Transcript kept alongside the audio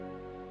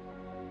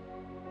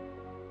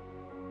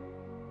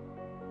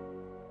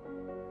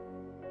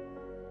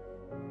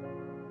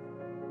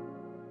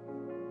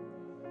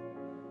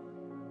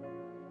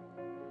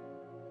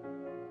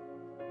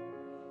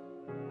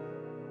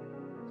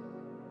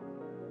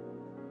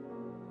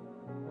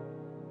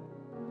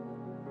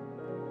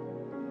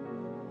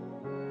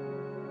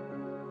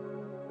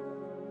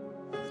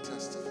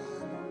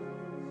testify.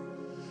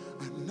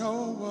 I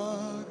know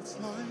what it's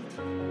like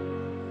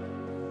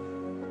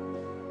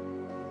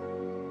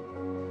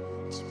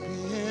to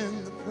be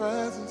in the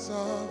presence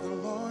of the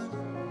Lord.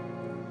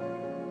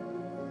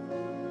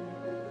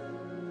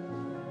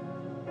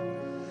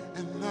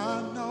 And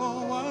I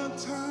know what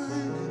time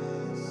it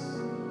is,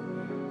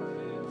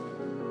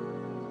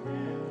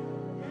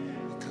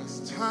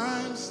 because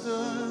time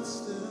stood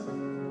still.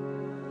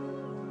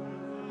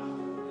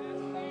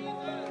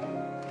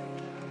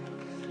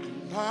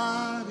 And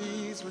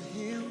bodies were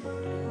healed.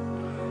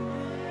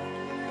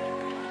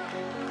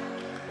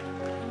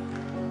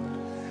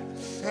 And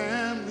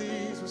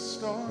families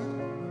restored.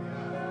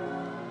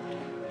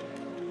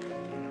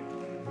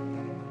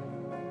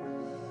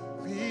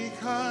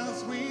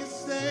 Because we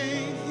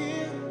stayed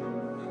here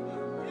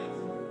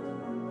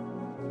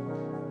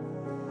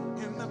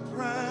in the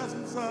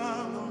presence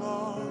of the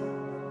Lord.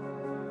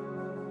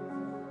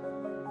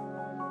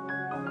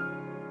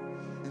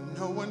 And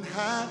no one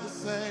had to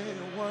say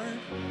a word.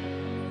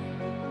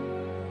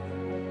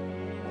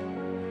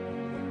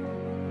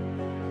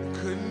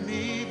 Couldn't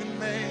even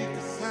make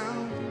a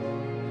sound.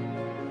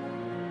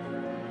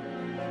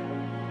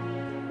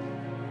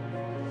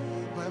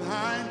 But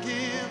I'd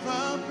give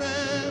up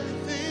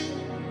everything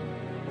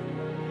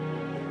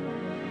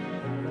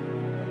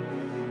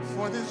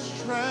for this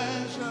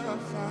treasure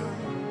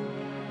found.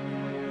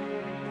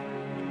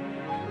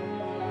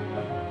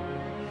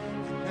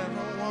 You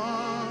never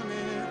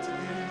wanted to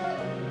be.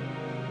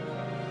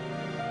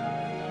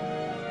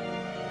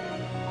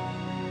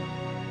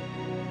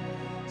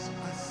 So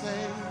I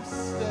say,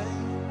 stay.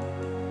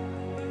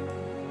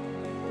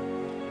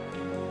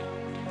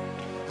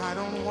 I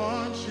don't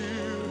want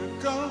you to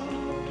go.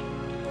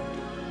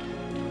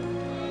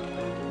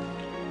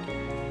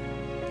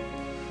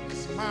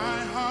 'Cause my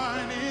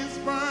heart is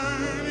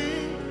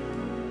burning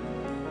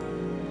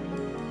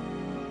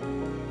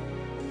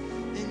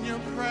in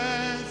your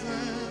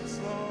presence,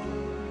 Lord.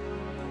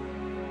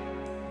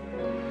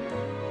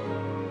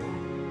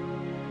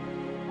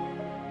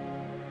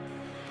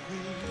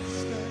 Please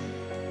stay.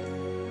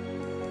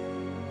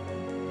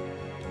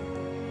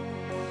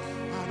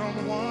 I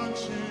don't want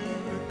you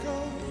to go.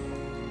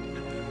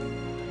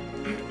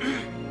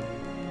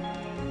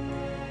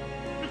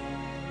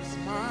 'Cause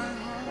my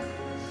heart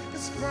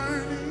is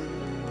burning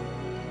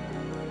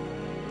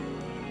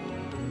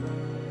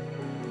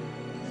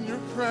in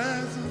your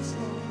presence,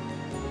 Lord.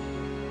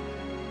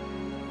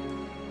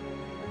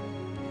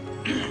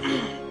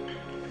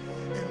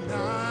 And I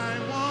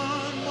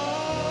want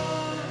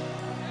more.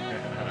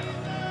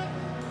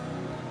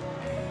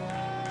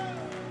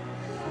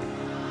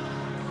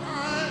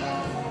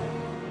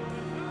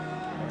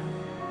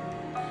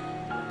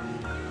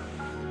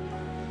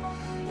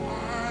 I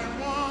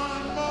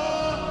want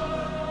more.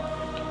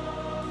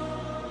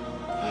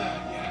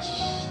 Yes.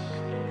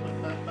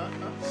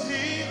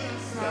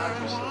 Jesus, I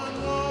want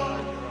more.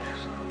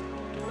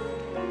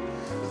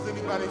 Does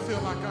anybody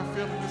feel like I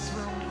feel in this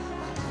room?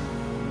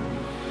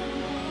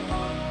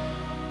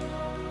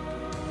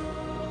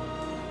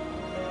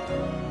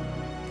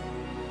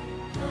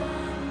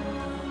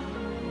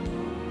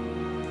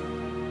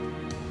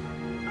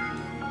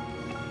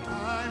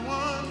 I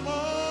want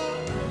more.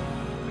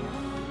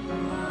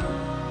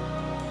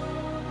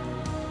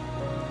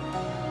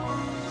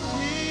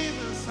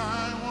 Jesus, I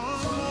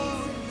want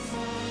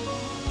more.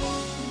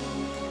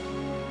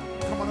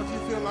 Come on, if you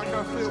feel like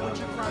I feel, would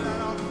you cry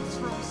that out in this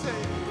room?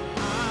 Say, I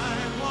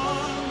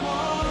want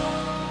more.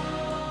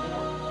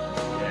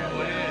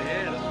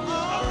 Yeah.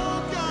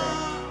 Oh,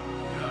 God.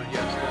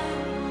 Yes.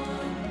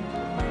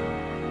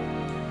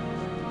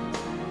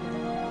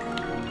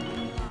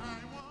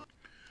 I want.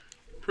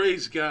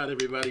 Praise God,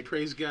 everybody.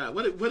 Praise God.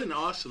 What an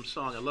awesome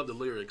song. I love the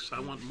lyrics. I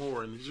want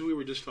more. And we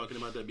were just talking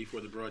about that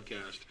before the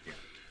broadcast. Yeah.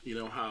 You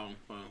know, how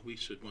we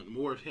should want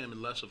more of him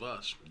and less of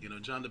us. You know,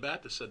 John the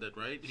Baptist said that,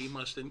 right? He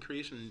must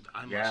increase and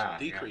I must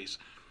decrease.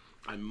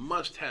 I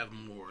must have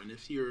more. And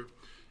if you're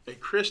a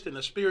Christian,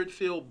 a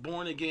spirit-filled,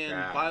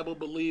 born-again,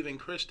 Bible-believing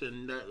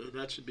Christian,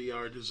 that should be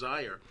our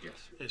desire. Yes.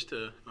 Is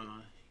to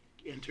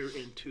enter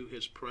into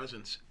his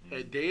presence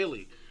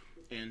daily.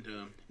 And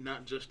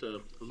not just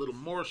a little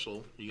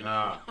morsel, you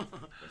know,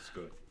 That's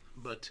good.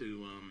 but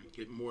to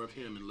get more of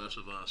him and less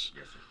of us,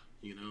 Yes, sir.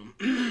 you know.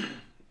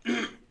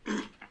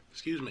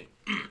 Excuse me.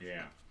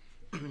 Yeah.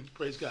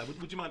 Praise God.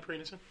 Would you mind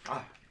praying us in?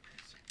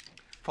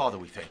 Father,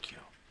 we thank you.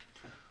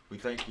 We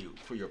thank you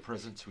for your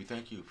presence. We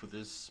thank you for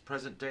this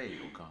present day,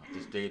 oh God,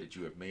 this day that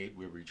you have made.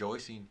 We're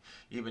rejoicing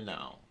even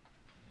now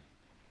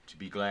to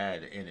be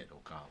glad in it,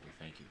 oh God. We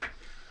thank you.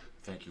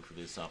 Thank you for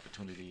this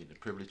opportunity and the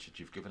privilege that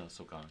you've given us,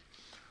 oh God.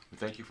 We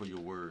thank you for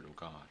your word, oh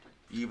God,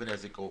 even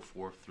as it go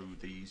forth through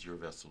these, your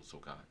vessels, oh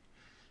God,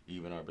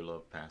 even our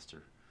beloved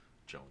Pastor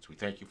Jones. We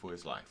thank you for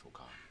his life, oh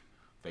God.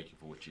 Thank you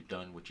for what you've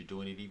done, what you're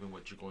doing, and even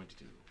what you're going to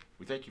do.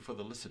 We thank you for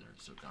the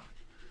listeners, oh God.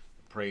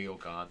 Pray, oh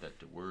God, that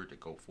the word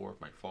that go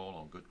forth might fall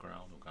on good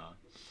ground, oh God,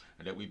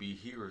 and that we be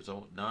hearers,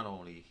 not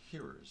only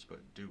hearers, but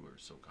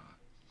doers, oh God.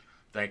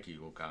 Thank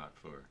you, oh God,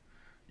 for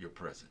your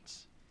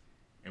presence.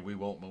 And we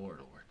want more,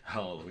 Lord.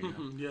 Hallelujah.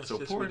 Yes, so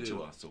yes, pour we into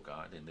do. us, oh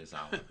God, in this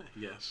hour.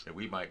 Yes. That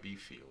we might be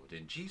filled.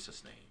 In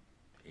Jesus' name,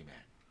 amen.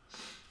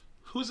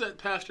 Who's that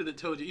pastor that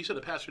told you? You said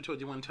a pastor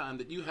told you one time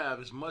that you have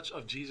as much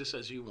of Jesus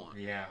as you want.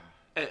 Yeah.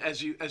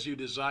 As you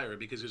desire,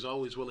 because he's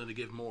always willing to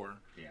give more.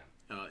 Yeah.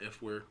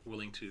 If we're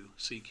willing to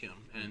seek him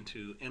and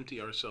to empty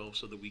ourselves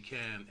so that we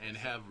can and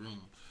have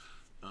room.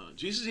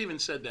 Jesus even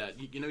said that.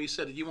 He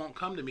said that you won't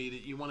come to me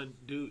that you want to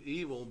do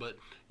evil, but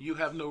you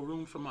have no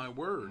room for my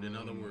word, in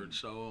other words.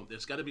 So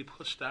it's got to be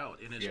pushed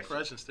out. In his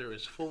presence, there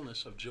is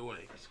fullness of joy.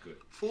 That's good.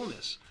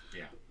 Fullness.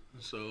 Yeah.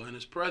 So in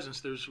his presence,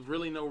 there's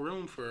really no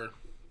room for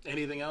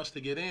anything else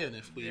to get in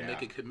if we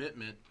make a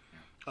commitment.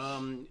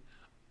 Yeah.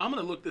 I'm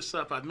going to look this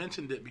up. I've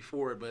mentioned it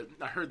before, but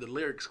I heard the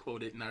lyrics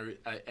quoted, and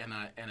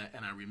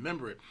I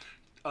remember it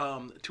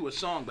to a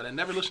song, but I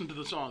never listened to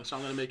the song, so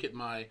I'm going to make it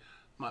my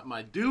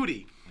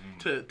duty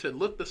to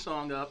look the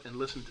song up and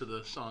listen to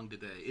the song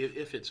today,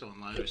 if it's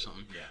online or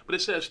something. Yeah. But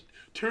it says,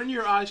 turn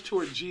your eyes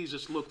toward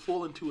Jesus, look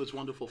full into his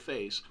wonderful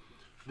face.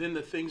 Then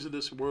the things of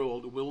this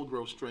world will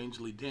grow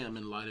strangely dim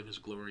in light of his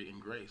glory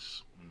and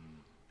grace.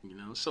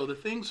 So the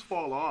things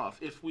fall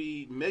off. If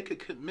we make a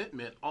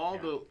commitment, all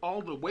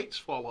the weights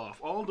fall off.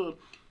 All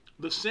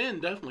the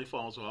sin definitely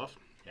falls off.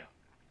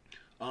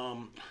 Yeah.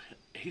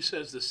 He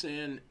says the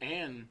sin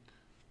and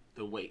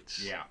the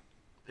weights. Yeah.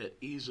 That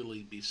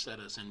easily beset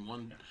us. And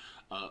one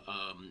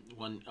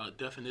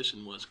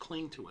definition was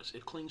cling to us.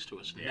 It clings to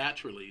us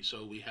naturally.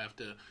 So we have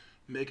to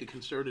make a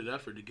concerted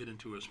effort to get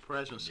into his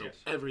presence. So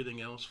everything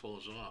else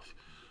falls off.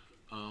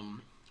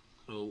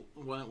 So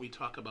why don't we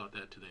talk about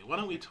that today? Why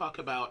don't we talk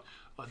about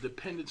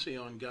dependency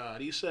on God?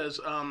 He says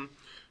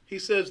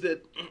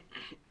that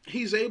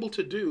he's able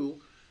to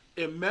do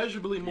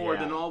immeasurably more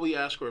than all we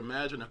ask or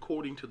imagine,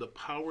 according to the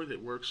power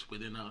that works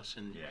within us.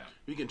 And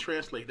we can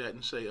translate that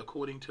and say,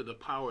 according to the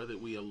power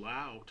that we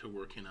allow to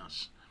work in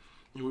us.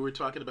 And we were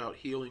talking about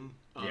healing.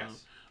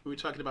 We were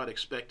talking about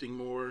expecting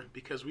more,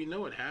 because we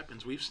know it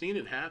happens. We've seen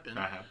it happen.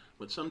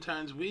 But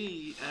sometimes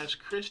we, as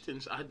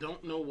Christians, I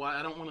don't know why.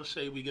 I don't want to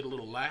say we get a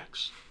little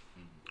lax.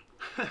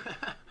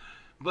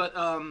 But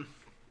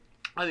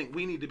I think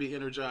we need to be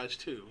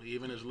energized too.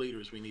 Even as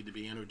leaders, we need to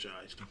be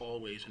energized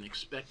always and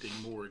expecting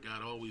more.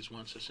 God always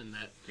wants us in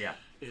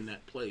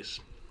that place.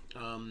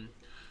 Talking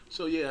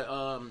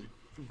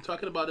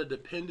about a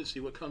dependency,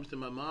 what comes to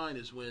my mind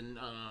is when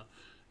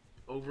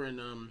over in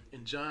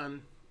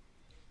John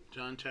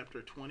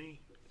chapter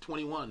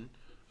 21,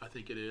 I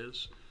think it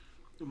is,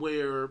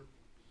 where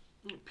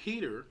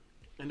Peter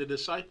and the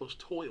disciples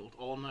toiled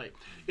all night.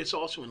 It's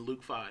also in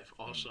Luke 5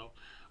 also.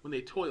 When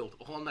they toiled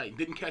all night,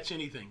 didn't catch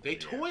anything. They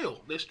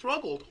toiled, they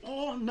struggled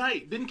all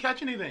night, didn't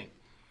catch anything.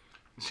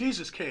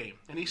 Jesus came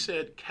and he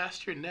said,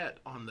 cast your net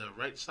on the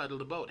right side of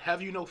the boat.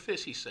 Have you no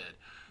fish, he said.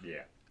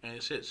 Yeah. And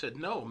it said,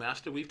 no,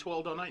 master, we've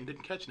toiled all night and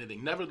didn't catch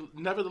anything.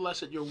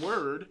 Nevertheless, at your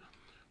word,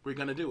 we're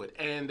going to do it.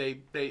 And they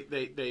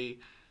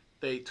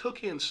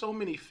took in so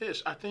many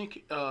fish. I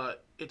think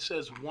it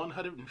says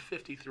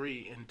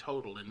 153 in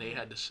total, and they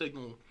had to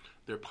signal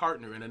their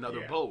partner in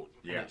another boat.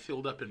 And it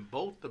filled up, and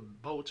both the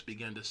boats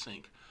began to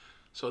sink.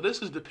 So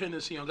this is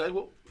dependency on God.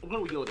 Well, why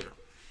don't we go there?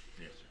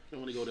 Yes. I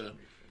want to go to...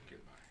 Get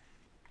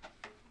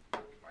my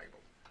Bible.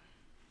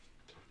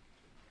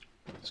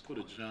 Let's go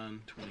to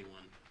John 21.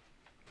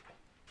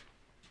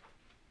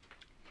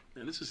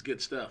 Man, this is good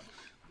stuff.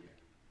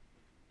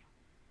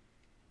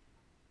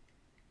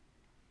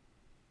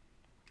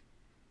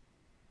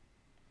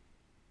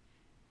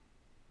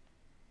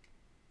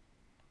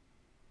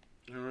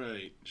 All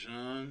right,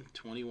 John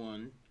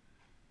 21.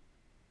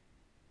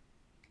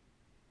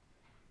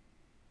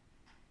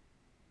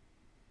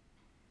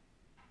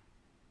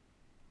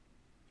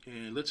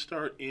 And let's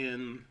start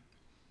in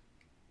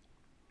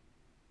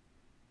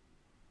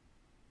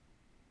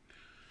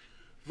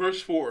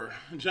verse 4.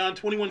 John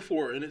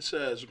 21:4, and it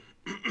says,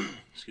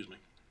 excuse me.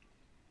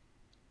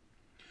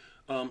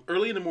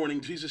 Early in the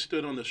morning, Jesus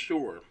stood on the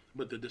shore,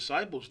 but the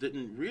disciples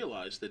didn't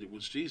realize that it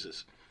was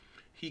Jesus.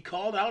 He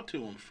called out to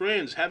them,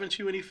 friends, haven't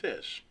you any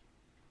fish?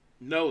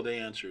 No, they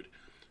answered.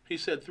 He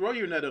said, throw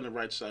your net on the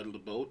right side of the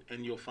boat,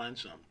 and you'll find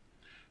some.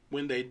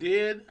 When they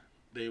did,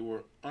 they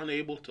were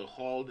unable to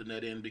haul the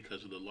net in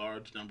because of the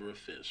large number of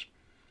fish.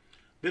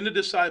 Then the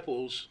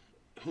disciples,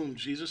 whom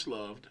Jesus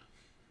loved,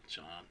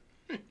 John,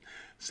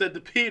 said to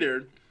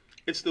Peter,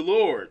 it's the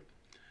Lord.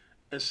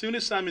 As soon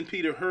as Simon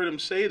Peter heard him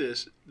say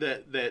this,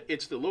 that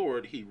it's the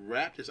Lord, he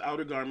wrapped his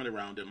outer garment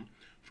around him,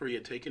 for he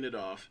had taken it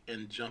off,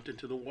 and jumped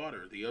into the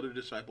water. The other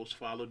disciples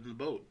followed in the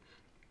boat,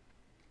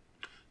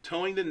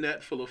 towing the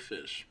net full of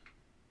fish.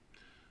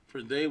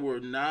 For they were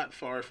not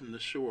far from the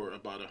shore,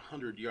 about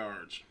 100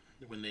 yards.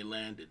 When they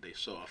landed, they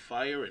saw a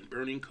fire and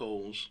burning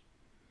coals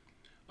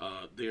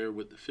there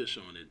with the fish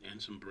on it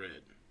and some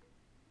bread.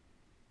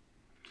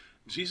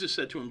 Jesus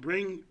said to him,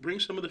 bring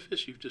some of the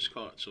fish you've just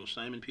caught. So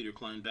Simon Peter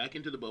climbed back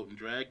into the boat and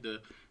dragged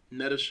the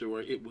net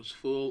ashore. It was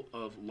full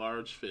of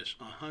large fish,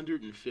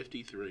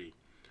 153.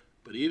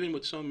 But even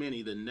with so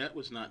many, the net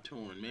was not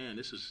torn. Man,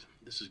 this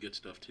is good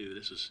stuff too.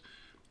 This is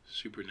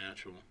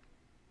supernatural.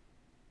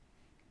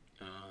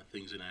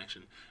 things in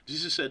action.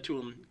 Jesus said to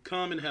him,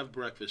 "Come and have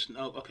breakfast."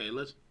 Now, okay,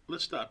 let's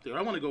stop there.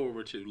 I want to go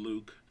over to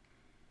Luke,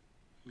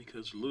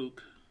 because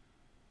Luke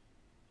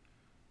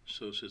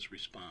shows his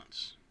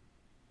response.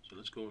 So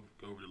let's go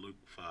over to Luke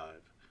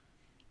 5.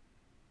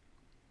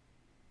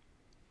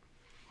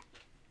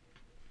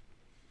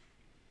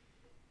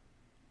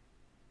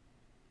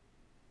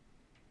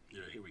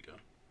 Yeah, here we go.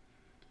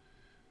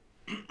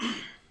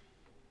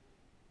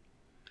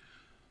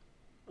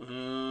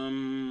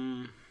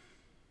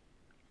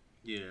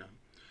 Yeah.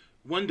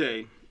 One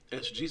day,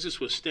 as Jesus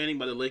was standing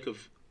by the lake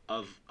of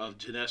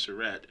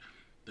Gennesaret,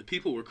 the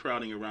people were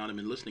crowding around him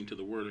and listening to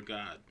the word of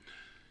God.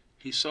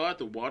 He saw at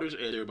the water's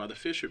edge there by the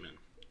fishermen,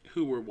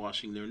 who were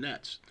washing their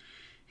nets.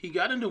 He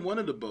got into one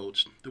of the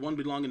boats, the one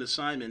belonging to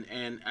Simon,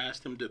 and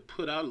asked him to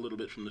put out a little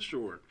bit from the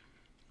shore.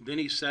 Then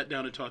he sat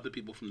down and taught the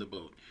people from the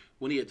boat.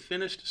 When he had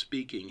finished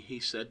speaking, he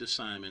said to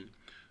Simon,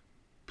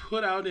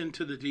 "Put out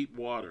into the deep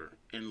water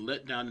and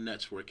let down the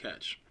nets for a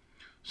catch."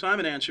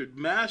 Simon answered,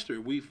 "Master,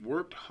 we've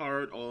worked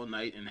hard all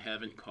night and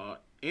haven't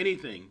caught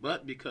anything,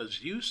 but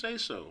because you say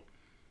so,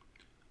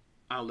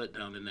 I'll let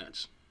down the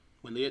nets."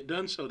 When they had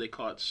done so, they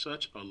caught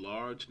such a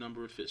large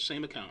number of fish.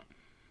 Same account.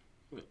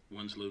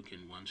 One's Luke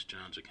and one's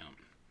John's account.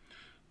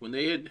 When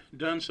they had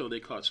done so, they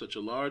caught such a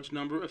large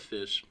number of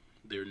fish,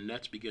 their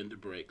nets began to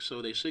break.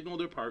 So they signaled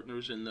their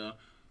partners in the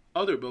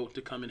other boat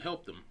to come and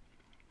help them.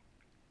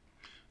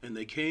 And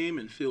they came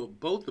and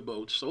filled both the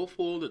boats so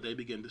full that they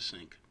began to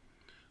sink.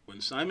 When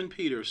Simon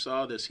Peter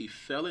saw this, he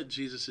fell at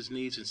Jesus'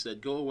 knees and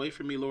said, "Go away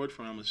from me, Lord,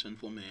 for I'm a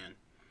sinful man."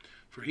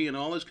 For he and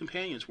all his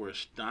companions were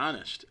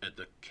astonished at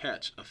the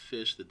catch of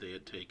fish that they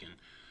had taken.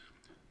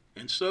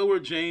 And so were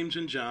James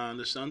and John,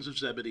 the sons of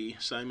Zebedee,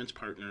 Simon's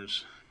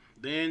partners.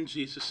 Then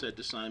Jesus said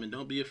to Simon,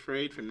 "Don't be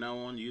afraid. From now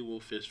on you will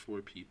fish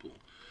for people."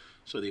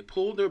 So they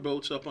pulled their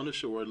boats up on the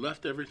shore,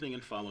 left everything,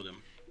 and followed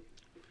him.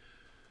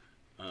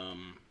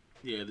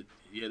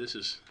 This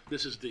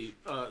is the.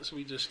 So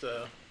we just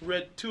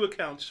read two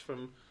accounts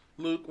from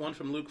Luke, one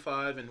from Luke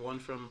 5 and one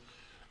from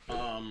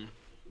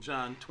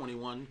John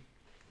 21.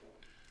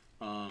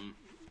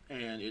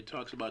 And it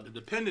talks about the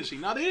dependency.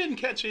 Now, they didn't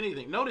catch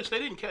anything. Notice they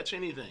didn't catch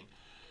anything.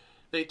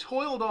 They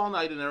toiled all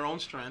night in their own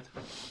strength,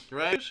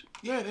 right?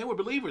 Yeah, they were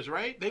believers,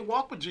 right? They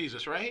walked with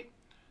Jesus, right?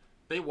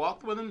 They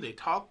walked with him, they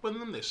talked with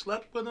him, they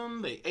slept with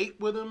him, they ate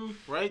with him,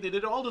 right? They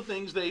did all the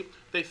things. They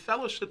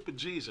fellowshiped with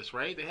Jesus,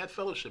 right? They had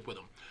fellowship with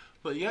him.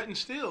 But yet and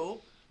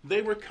still,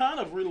 they were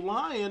kind of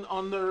relying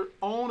on their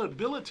own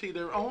ability,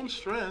 their own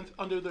strength,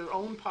 under their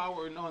own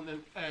power and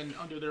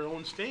under their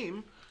own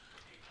steam.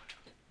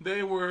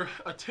 They were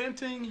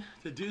attempting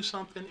to do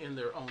something in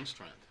their own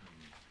strength.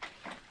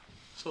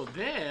 So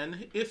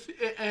then,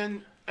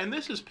 and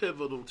this is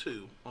pivotal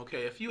too,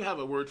 okay? If you have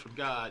a word from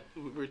God,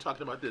 we were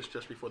talking about this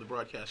just before the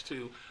broadcast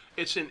too,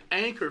 it's an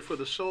anchor for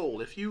the soul.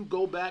 If you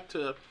go back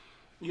to,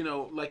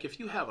 like if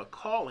you have a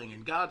calling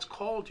and God's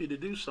called you to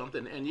do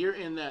something and you're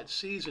in that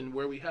season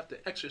where we have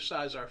to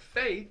exercise our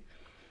faith,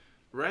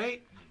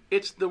 right?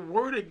 It's the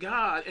word of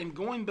God and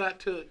going back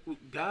to,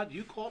 God,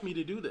 you called me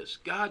to do this.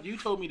 God, you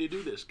told me to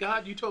do this.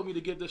 God, you told me to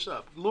give this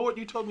up. Lord,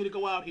 you told me to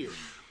go out here.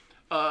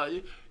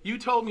 You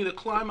told me to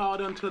climb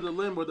out onto the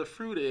limb where the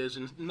fruit is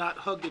and not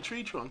hug the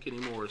tree trunk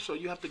anymore. So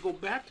you have to go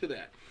back to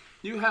that.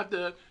 You have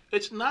to,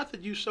 it's not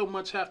that you so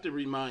much have to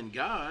remind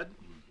God,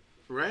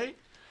 right?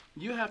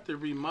 You have to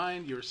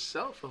remind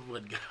yourself of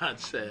what God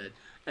said.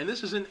 And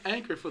this is an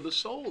anchor for the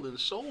soul. In the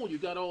soul, you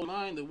got all the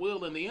mind, the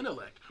will, and the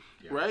intellect,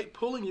 right?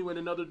 Pulling you in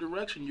another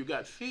direction. You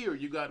got fear.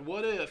 You got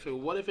what if, or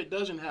what if it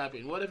doesn't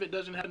happen? What if it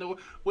doesn't happen?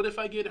 What if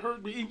I get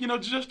hurt?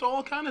 Just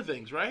all kind of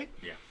things, right?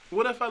 Yeah.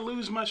 What if I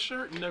lose my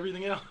shirt and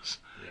everything else,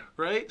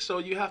 right? So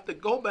you have to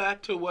go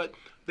back to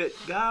that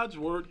God's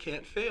word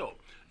can't fail.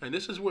 And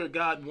this is where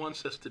God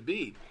wants us to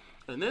be.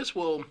 And this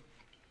will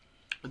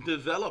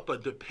develop a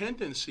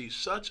dependency,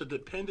 such a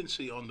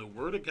dependency on the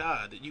word of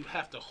God that you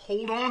have to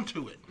hold on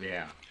to it.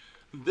 Yeah.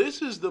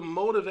 This is the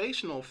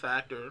motivational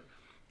factor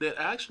that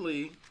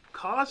actually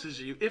causes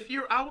you, if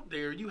you're out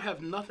there, you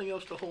have nothing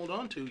else to hold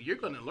on to, you're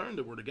going to learn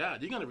the word of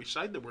God. You're going to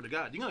recite the word of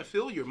God. You're going to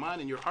fill your mind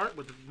and your heart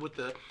with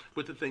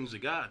the things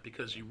of God,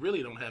 because you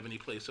really don't have any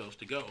place else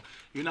to go.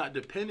 You're not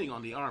depending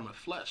on the arm of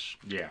flesh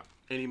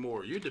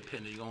anymore. You're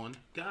depending on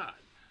God.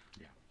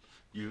 Yeah.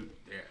 You,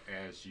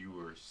 as you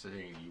were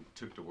saying, you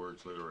took the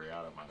words literally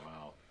out of my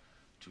mouth,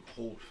 to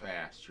hold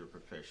fast your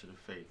profession of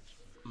faith.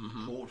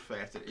 Mm-hmm. Hold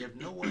fast that if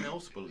no one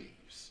else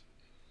believes,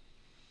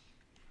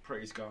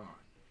 praise God,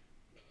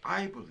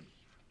 I believe.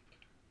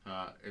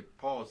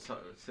 Paul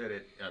said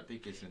it, I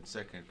think it's in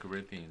 2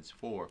 Corinthians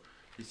 4.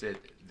 He said,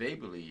 they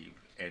believe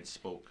and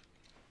spoke.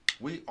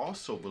 We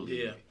also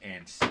believe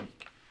and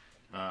speak.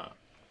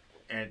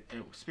 And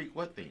speak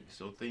what things?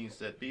 So things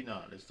that be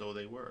not as though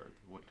they were.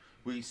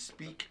 We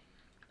speak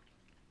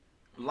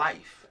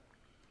life.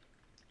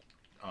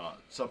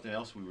 Something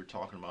else we were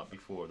talking about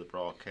before the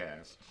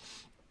broadcast.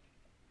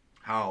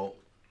 How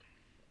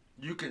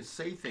you can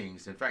say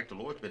things. In fact, the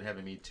Lord's been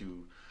having me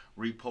to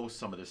repost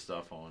some of this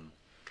stuff on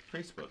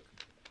Facebook.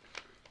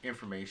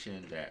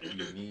 Information that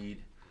you need.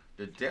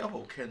 The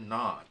devil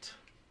cannot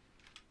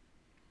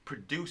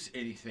produce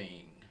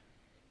anything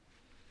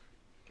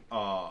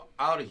out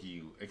of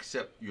you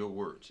except your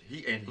words.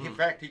 In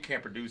fact, he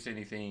can't produce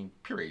anything.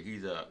 Period.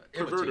 He's a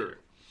perverter.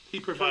 He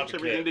perverts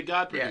everything that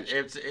God produced. Yeah,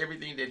 it's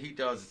everything that he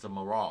does is a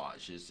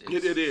mirage.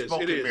 It is.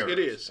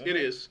 It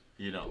is.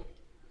 You know,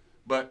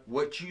 but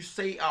what you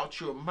say out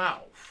your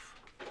mouth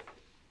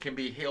can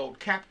be held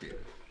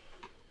captive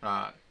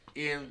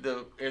in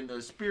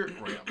the spirit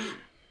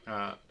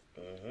realm.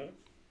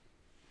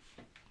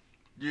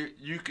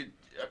 You could,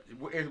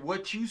 and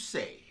what you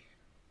say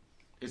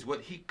is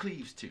what he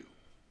cleaves to,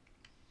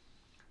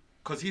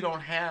 because he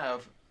don't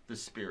have the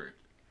spirit.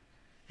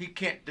 He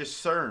can't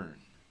discern.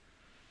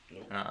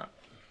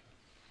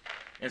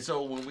 And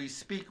so when we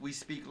speak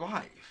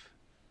life.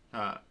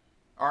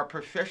 Our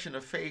profession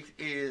of faith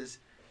is,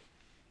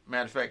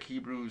 matter of fact,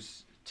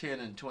 Hebrews 10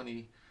 and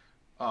 20,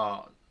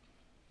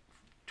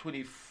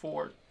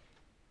 24,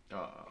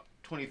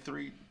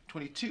 23,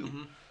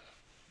 22,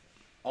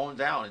 on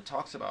down, it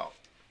talks about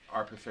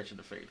our profession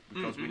of faith,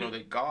 because we know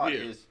that God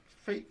is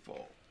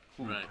faithful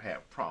who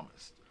have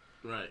promised.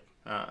 Right.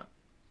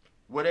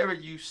 Whatever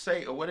you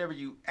say or whatever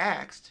you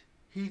asked,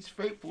 he's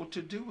faithful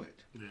to do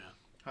it.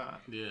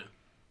 Yeah.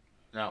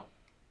 Now,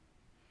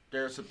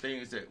 there are some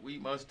things that we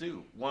must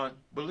do. One,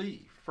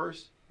 believe.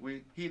 First,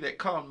 he that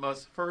comes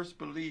must first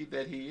believe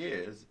that he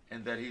is,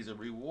 and that he's a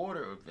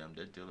rewarder of them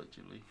that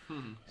diligently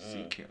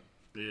seek him.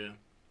 Yeah.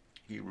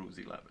 Hebrews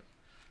 11.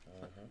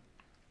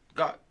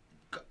 God,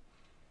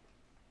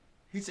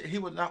 he said he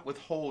would not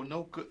withhold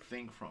no good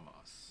thing from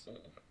us.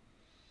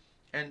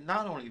 And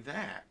not only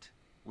that,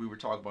 we were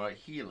talking about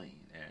healing,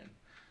 and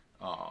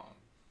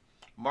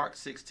Mark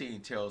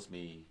 16 tells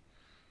me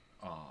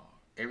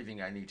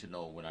everything I need to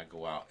know when I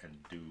go out and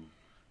do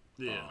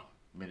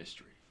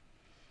ministry.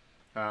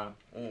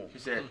 He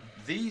said,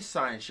 these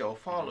signs shall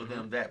follow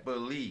them that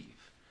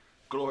believe.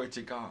 Glory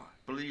to God.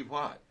 Believe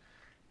what?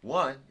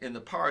 One, in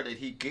the power that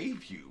he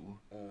gave you,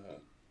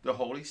 the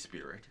Holy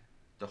Spirit,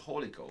 the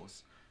Holy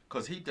Ghost,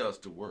 because he does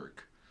the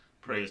work.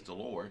 Praise the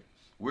Lord.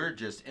 We're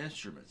just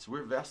instruments.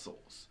 We're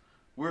vessels.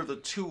 We're the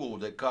tool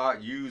that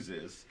God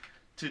uses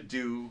to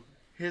do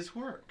his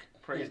work.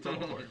 Praise the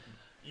Lord.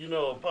 You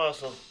know,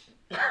 Apostle,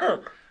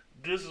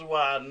 this is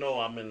why I know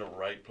I'm in the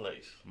right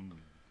place.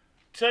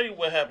 Tell you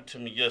what happened to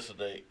me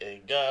yesterday.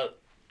 And God,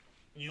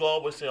 you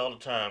always say all the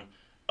time,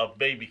 a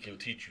baby can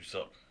teach you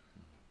something.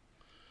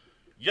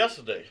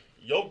 Yesterday,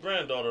 your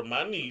granddaughter,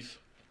 my niece,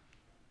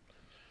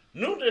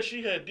 knew that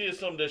she had did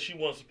something that she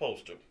wasn't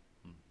supposed to.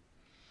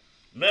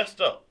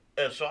 Messed up.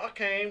 And so I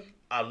came,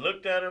 I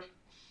looked at her,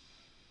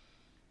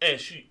 and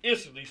she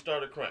instantly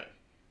started crying.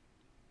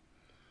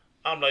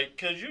 I'm like,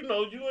 because you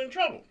know you in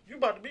trouble. You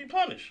about to be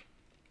punished.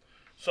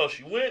 So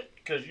she went,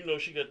 because you know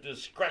she got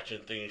this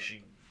scratching thing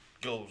she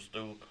goes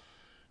through,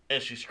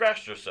 and she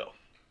scratched herself.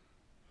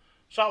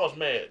 So I was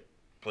mad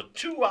for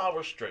 2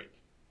 hours straight.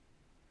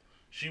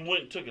 She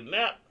went and took a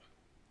nap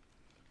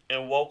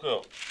and woke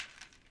up.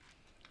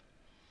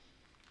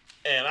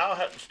 And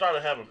I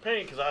started having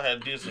pain because I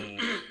had did some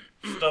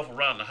stuff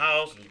around the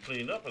house and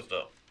cleaned up and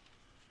stuff.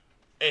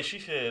 And she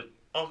said,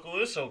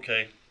 Uncle, it's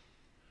okay.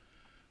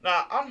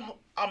 Now,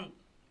 I'm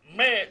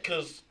mad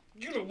because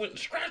you done went and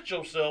scratched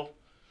yourself,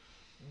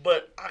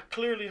 but I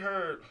clearly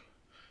heard,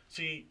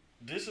 see,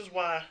 this is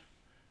why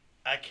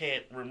I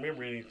can't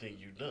remember anything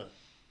you've done.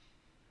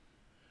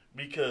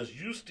 Because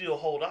you still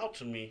hold out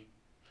to me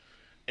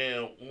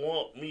and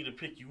want me to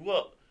pick you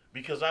up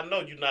because I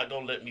know you're not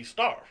going to let me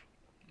starve.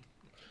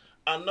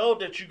 I know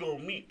that you're going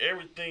to meet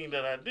everything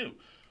that I do.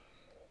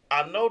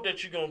 I know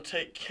that you're going to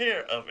take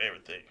care of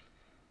everything.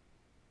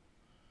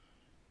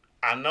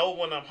 I know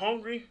when I'm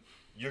hungry,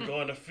 you're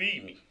going to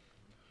feed me.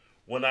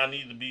 When I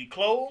need to be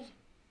clothed,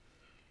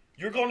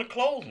 you're going to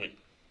clothe me.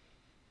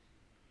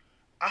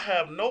 I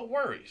have no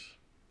worries.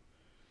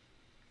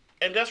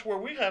 And that's where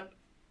we have,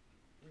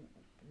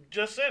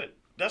 just said it,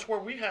 that's where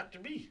we have to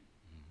be.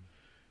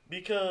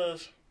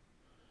 Because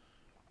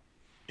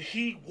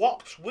he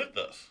walks with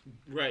us.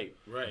 Right.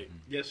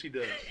 Yes, he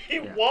does. He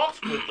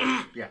walks with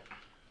us. Yeah.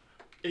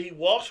 He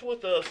walks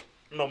with us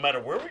no matter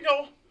where we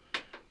go.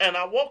 And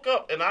I woke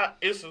up and I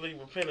instantly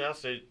repented. I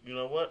said, you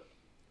know what?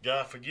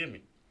 God, forgive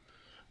me.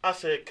 I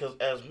said, because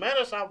as mad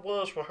as I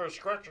was for her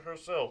scratching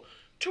herself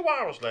 2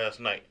 hours last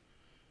night,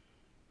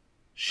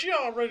 she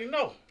already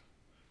know.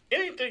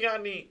 Anything I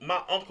need,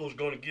 my uncle's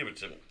going to give it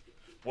to me.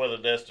 Whether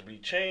that's to be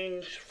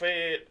changed,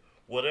 fed,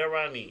 whatever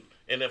I need.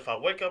 And if I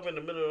wake up in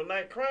the middle of the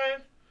night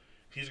crying,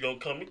 he's going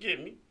to come and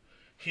get me.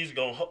 He's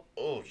going to,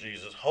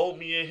 hold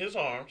me in his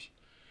arms.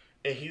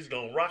 And he's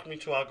going to rock me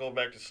till I go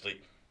back to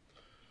sleep.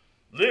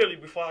 Literally,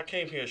 before I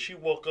came here, she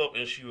woke up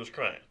and she was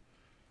crying.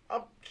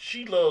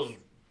 She loves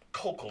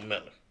Coco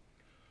Melon.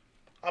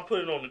 I put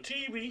it on the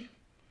TV.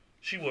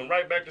 She went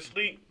right back to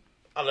sleep.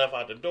 I left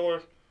out the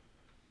door,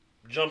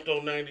 jumped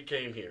on 90,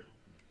 came here.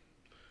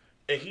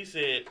 And he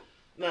said,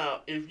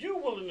 now, if you're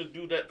willing to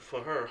do that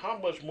for her, how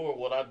much more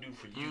would I do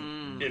for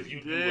you if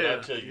you do what I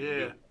tell you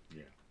to do?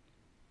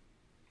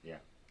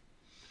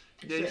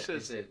 He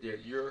said that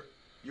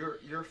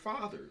your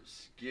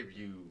fathers give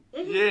you.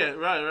 Yeah,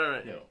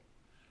 right. You know,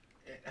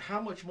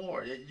 how much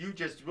more? You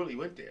just really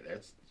went there.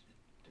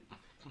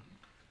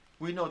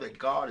 We know that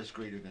God is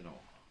greater than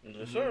all.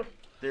 Yes, sir.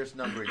 There's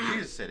none greater.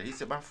 Jesus said it. He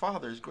said, my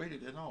Father is greater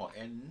than all,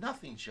 and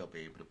nothing shall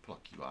be able to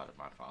pluck you out of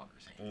my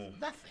Father's hands.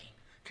 Nothing.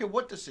 Care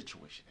what the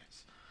situation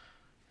is.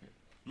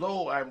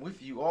 Lo, I'm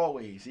with you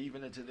always,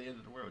 even unto the end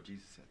of the world.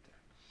 Jesus said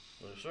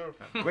that. Yes, sir.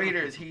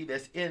 Greater is he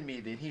that's in me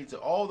than he's.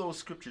 All those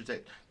scriptures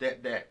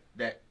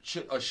that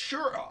should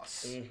assure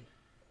us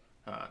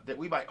that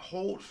we might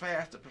hold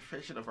fast the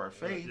profession of our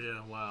faith.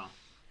 Yeah, wow.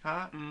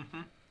 Huh?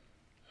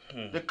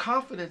 Mm-hmm. The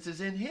confidence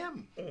is in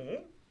him. Mm-hmm.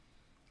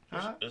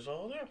 Huh? It's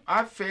all there.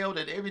 I failed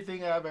at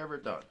everything I've ever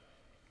done.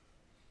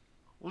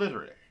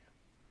 Literally.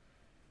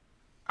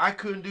 I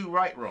couldn't do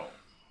right wrong.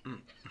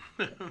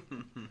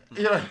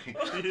 You know,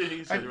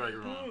 He said right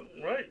wrong.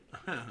 Right.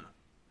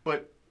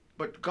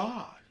 but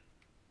God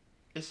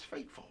is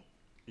faithful.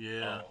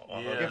 Yeah. Oh,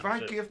 Yeah. If I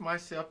give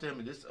myself to him,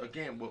 and this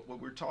again, what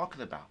we're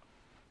talking about,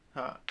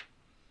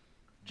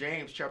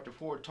 James chapter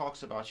 4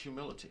 talks about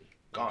humility.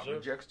 God Yes,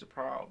 rejects the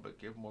proud, but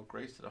give more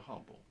grace to the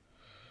humble.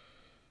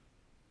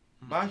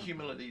 My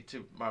humility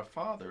to my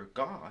Father,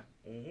 God,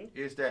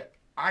 is that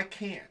I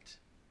can't,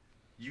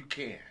 you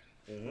can.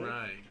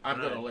 Right. I'm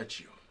going to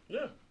let you.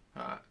 Yeah.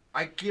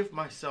 I give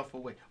myself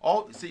away.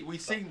 See, we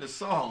sing the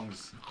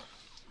songs,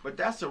 but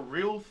that's a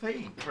real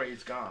thing.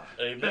 Praise God.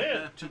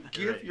 Amen. To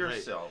give Right.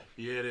 yourself,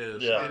 Yeah, it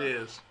is. Yeah. It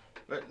is.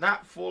 but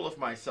not full of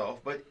myself,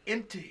 but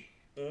empty.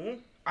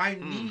 I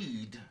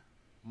need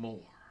more.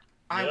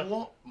 I Yeah.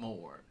 want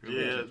more. Yeah.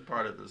 Which is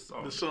part of the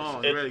song. The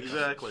song, It- right?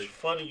 Exactly. It's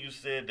funny you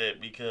said that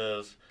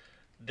because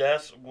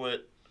that's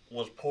what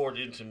was poured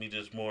into me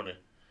this morning.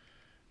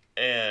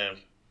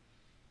 And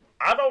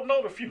I don't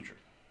know the future.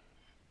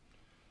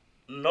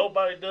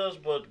 Nobody does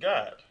but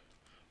God.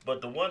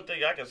 But the one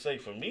thing I can say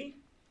for me,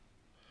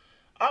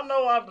 I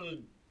know I've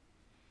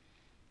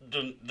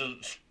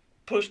done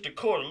pushed the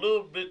court a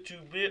little bit too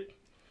bit.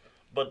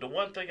 But the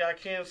one thing I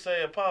can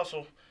say,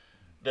 Apostle,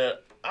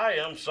 that I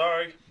am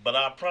sorry, but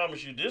I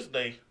promise you this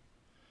day,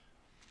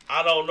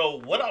 I don't know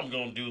what I'm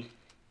going to do.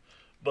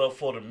 But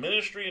for the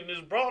ministry in this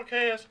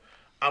broadcast,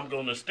 I'm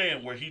going to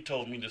stand where he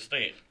told me to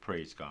stand.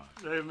 Praise God.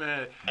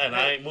 Amen. And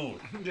I ain't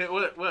moving. Yeah,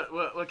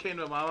 what came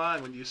to my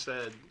mind when you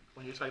said,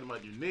 when you're talking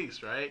about your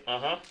niece, right?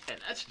 Uh-huh. And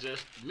that's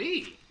just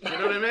me. You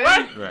know what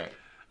I mean? Right.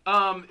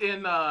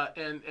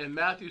 In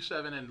Matthew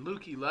 7 and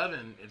Luke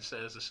 11, it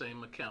says the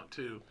same account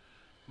too.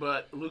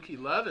 But Luke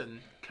 11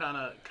 kind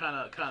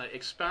of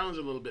expounds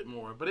a little bit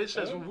more. But it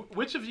says,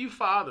 which of you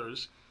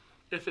fathers,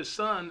 if his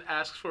son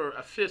asks for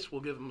a fish,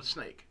 will give him a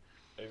snake?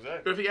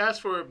 Exactly. Or if he asks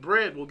for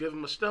bread, we'll give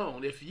him a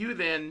stone. If you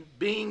then,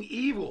 being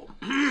evil,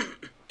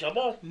 Come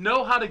on.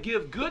 know how to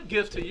give good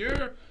gifts to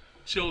your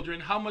children,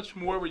 how much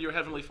more will your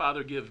heavenly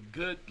Father give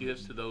good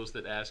gifts to those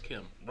that ask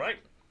him? Right.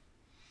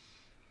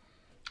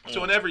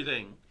 So in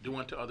everything, do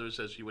unto others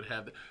as you would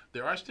have.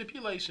 There are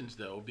stipulations,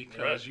 though, because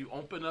Right. you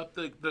open up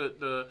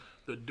the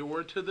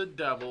door to the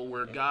devil,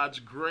 where God's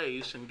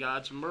grace and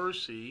God's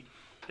mercy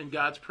and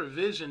God's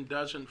provision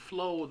doesn't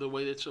flow the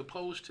way it's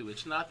supposed to.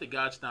 It's not that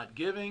God's not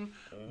giving,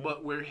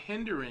 but we're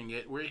hindering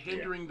it. We're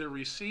hindering the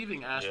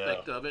receiving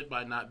aspect of it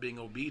by not being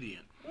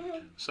obedient.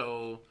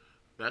 So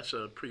that's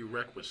a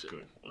prerequisite.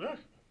 Good. Yeah.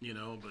 You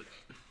know, but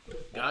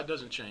God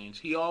doesn't change.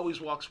 He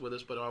always walks with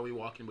us, but are we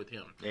walking with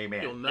him?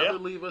 Amen. He'll never Yeah.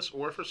 leave us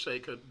or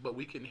forsake us, but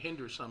we can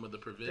hinder some of the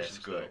provisions.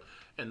 That's good.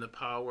 Though, and the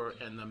power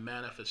and the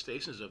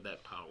manifestations of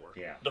that power.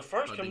 Yeah. The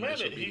first By being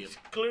commandment, he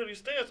disobedient. clearly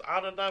states,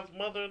 honor thy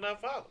mother and thy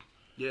father.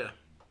 Yeah.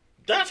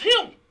 That's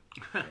him.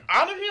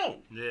 Honor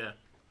him. Yeah.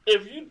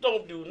 If you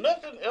don't do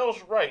nothing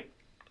else right,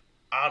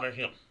 honor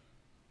him.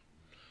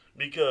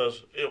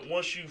 Because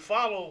once you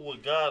follow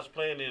what God's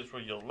plan is for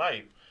your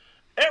life,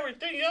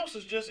 everything else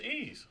is just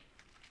ease.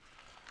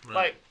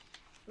 Right.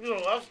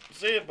 Like, I've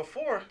said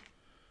before,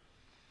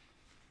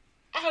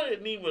 I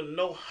didn't even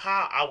know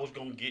how I was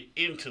going to get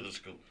into the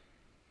school.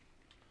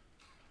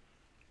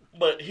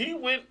 But he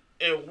went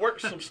and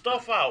worked some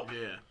stuff out.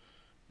 Yeah.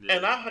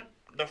 And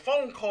the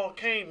phone call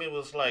came and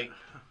was like,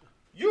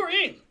 you're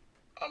in.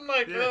 I'm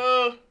like,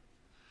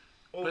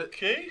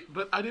 okay.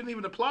 But I didn't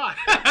even apply.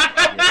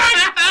 I'm like,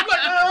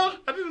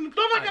 I didn't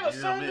apply. don't I gotta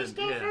You know sign what I this mean?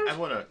 stuff Yeah. first? I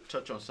want to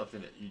touch on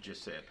something that you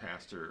just said,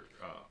 Pastor,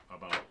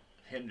 about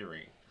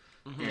hindering.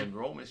 In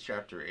Romans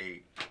chapter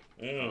 8,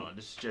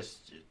 this is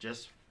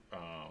just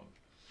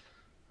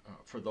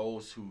for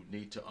those who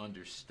need to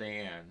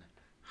understand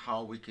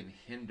how we can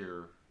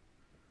hinder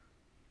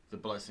the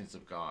blessings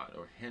of God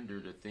or hinder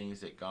the things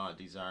that God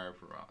desires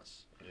for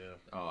us. Yeah.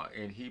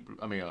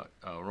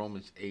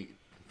 Romans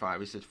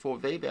 8:5, it says, "For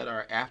they that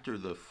are after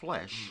the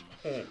flesh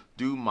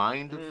do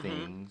mind the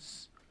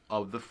things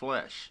of the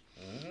flesh,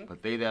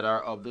 but they that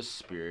are of the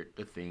Spirit,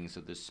 the things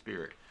of the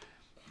Spirit."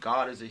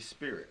 God is a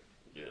spirit.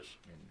 Yes.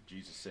 And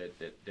Jesus said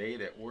that they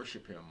that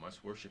worship him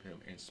must worship him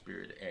in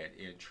spirit and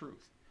in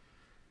truth.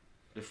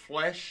 The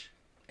flesh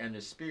and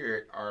the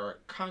spirit are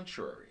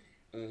contrary.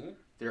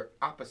 They're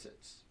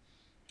opposites.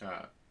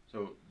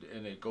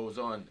 And it goes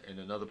on in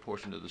another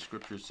portion of the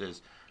scripture,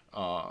 says,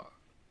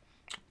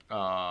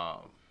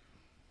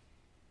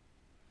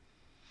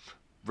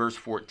 verse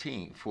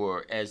 14,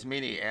 for as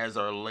many as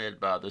are led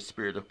by the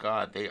Spirit of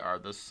God, they are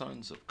the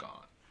sons of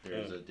God.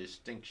 There's a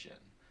distinction.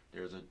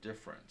 There's a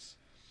difference.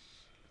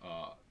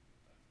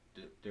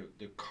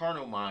 The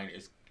carnal mind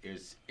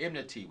is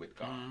enmity with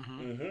God.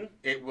 Mm-hmm.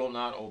 It will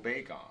not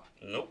obey God.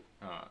 Nope.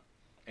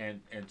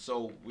 And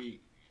so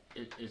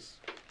it's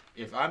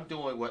if I'm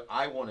doing what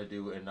I want to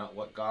do and not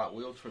what God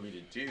wills for me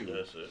to do,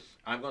 that's it.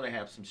 I'm going to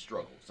have some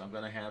struggles. I'm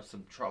going to have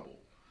some trouble.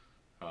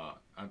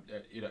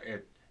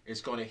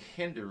 It's going to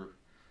hinder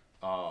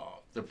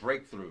the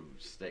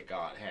breakthroughs that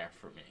God has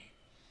for me.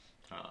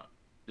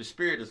 The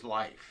Spirit is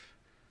life.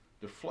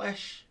 The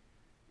flesh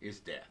is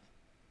death,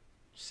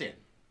 sin.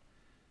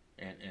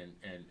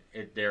 And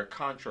they're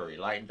contrary.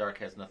 Light and dark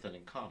has nothing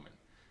in common.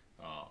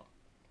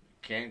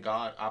 Can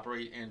God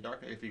operate in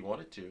darkness? If he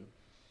wanted to,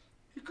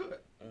 he could.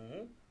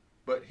 Mm-hmm.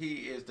 But he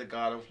is the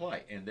God of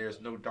light, and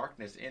there's no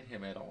darkness in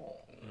him at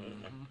all.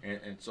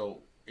 Mm-hmm. And so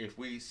if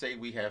we say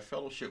we have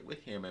fellowship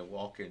with him and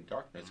walk in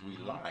darkness, we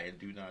lie and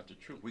do not the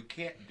truth. We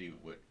can't do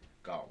what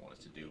God wants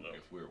us to do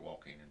if we're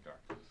walking in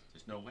darkness.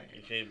 There's no way.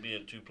 You can't be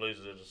in two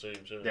places at the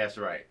same time. That's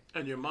right.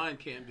 And your mind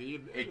can't be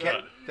either. It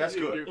can't. That's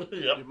good.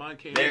 Your mind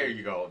can't. There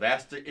you go.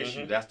 That's the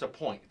issue. That's the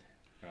point.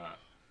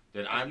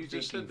 That I'm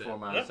thinking for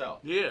myself.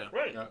 Yeah.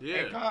 Right. Yeah.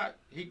 And God,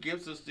 he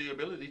gives us the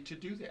ability to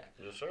do that.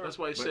 Yes, sir. That's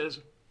why he says,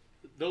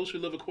 those who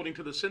live according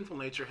to the sinful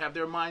nature have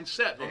their mind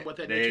set on what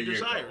that nature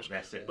desires.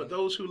 That's it. But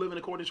those who live in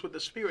accordance with the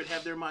Spirit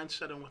have their mind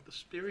set on what the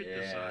Spirit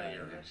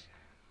desires.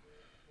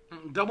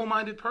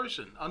 Double-minded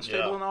person,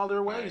 unstable in all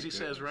their ways, he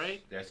says,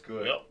 right? That's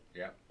good. Yep.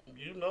 Yeah.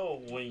 You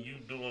know when you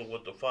doing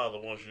what the Father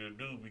wants you to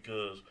do,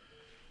 because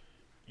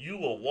you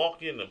will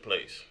walk in the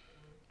place,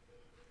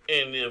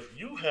 and if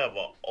you have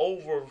an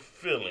over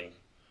feeling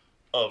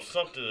of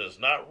something that's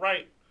not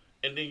right,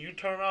 and then you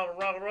turn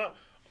around,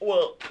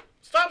 well,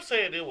 stop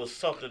saying it was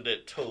something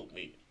that told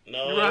me.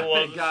 No, right. It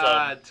wasn't.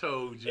 God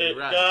told you.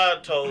 Right.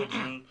 God told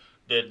you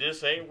that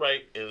this ain't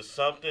right. It's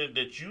something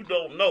that you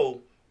don't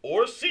know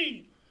or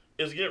see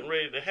is getting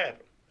ready to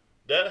happen.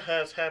 That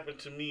has happened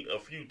to me a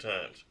few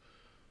times.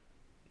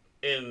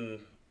 In,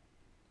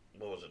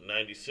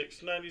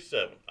 96,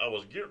 97, I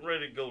was getting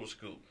ready to go to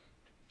school.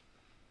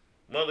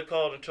 Mother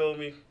called and told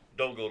me,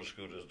 don't go to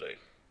school this day.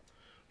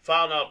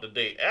 Found out the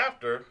day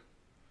after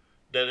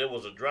that it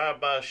was a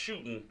drive-by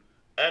shooting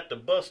at the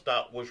bus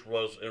stop, which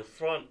was in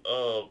front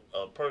of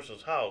a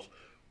person's house,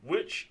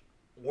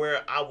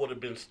 where I would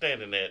have been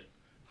standing at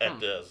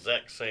the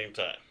exact same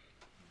time.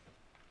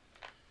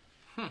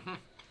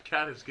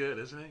 God is good,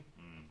 isn't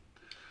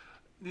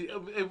he?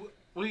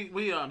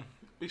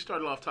 We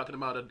started off talking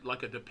about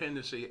a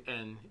dependency,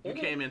 and you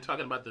came in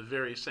talking about the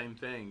very same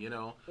thing,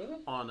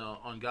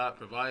 on God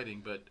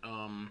providing. But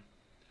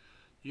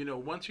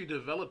once you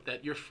develop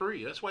that, you're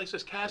free. That's why he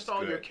says cast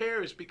all your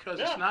cares,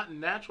 because it's not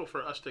natural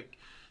for us to.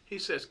 He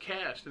says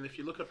cast, and if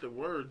you look up the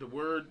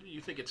word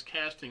you think it's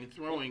casting and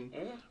throwing,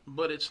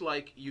 but it's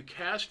like you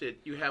cast it,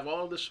 you have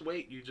all this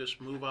weight, you just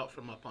move out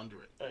from up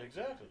under it.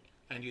 Exactly.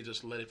 And you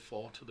just let it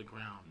fall to the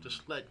ground.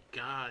 Just let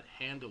God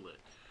handle it.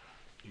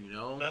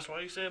 That's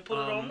why he said, put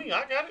it on me.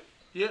 I got it.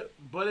 Yeah,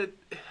 but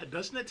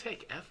doesn't it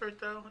take effort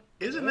though?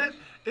 Isn't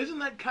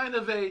that kind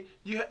of a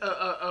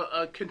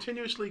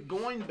continuously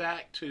going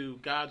back to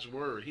God's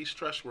word? He's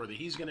trustworthy.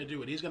 He's going to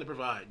do it. He's going to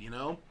provide.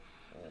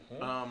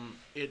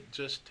 It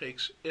just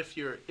takes if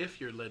you're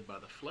led by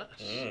the flesh.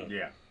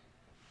 Yeah.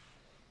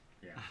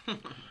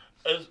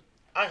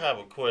 I have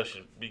a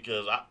question,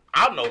 because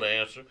I know the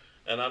answer,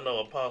 and I know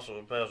Apostle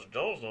and Pastor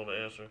Jones know the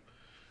answer.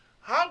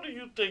 How do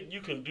you think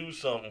you can do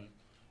something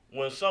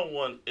when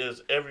someone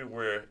is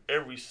everywhere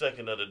every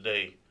second of the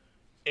day,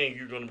 and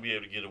you're going to be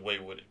able to get away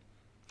with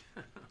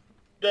it?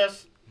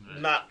 That's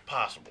not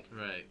possible.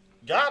 Right.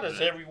 God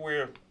is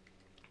everywhere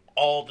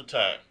all the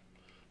time.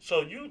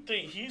 So you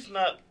think he's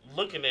not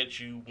looking at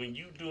you when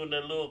you doing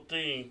that little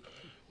thing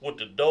with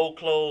the door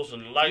closed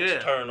and the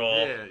lights turn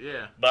off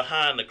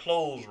behind the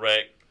clothes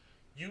rack?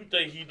 You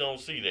think he don't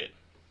see that?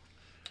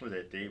 What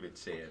that David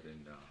said.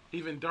 And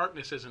even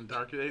darkness isn't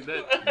dark. That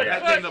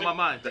came to my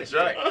mind. That's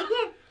right.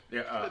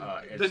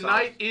 The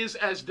night is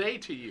as day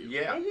to you.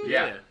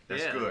 Yeah.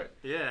 That's good.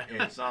 Yeah.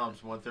 In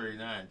Psalms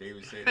 139,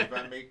 David said, if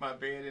I make my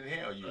bed in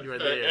hell, you are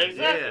there.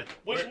 Exactly. Yeah.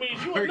 Which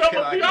means you will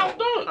never be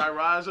outdone. If I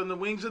rise on the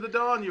wings of the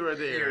dawn, you are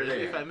there.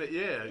 You're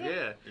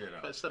there.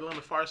 If I settle on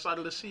the far side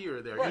of the sea, you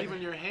are there. Right.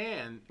 Even your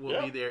hand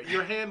will be there.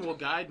 Your hand will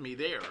guide me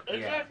there.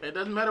 Exactly. It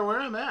doesn't matter where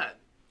I'm at.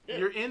 Yeah.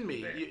 You're in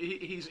me.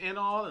 He's in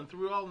all and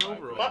through all and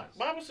over all.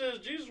 Bible says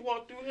Jesus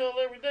walked through hell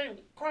every day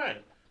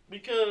crying,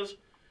 because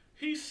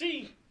he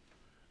see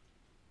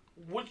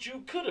what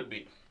you could have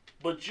been,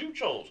 but you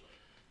chose.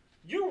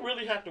 You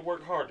really have to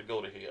work hard to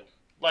go to hell.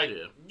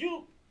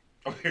 You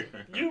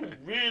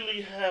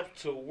really have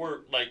to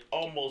work like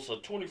almost a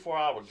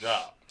 24-hour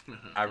job.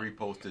 I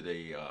reposted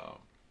a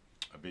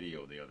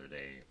video the other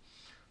day.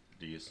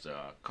 This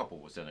couple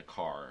was in a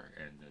car,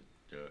 and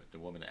the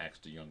woman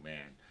asked the young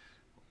man,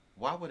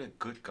 why would a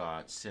good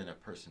God send a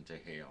person to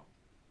hell?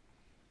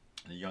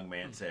 And the young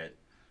man said,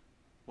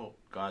 well,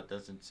 God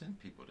doesn't send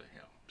people to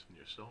hell. Send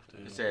yourself to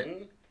hell. He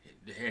said,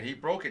 And he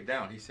broke it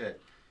down. He said,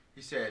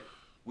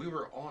 we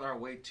were on our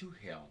way to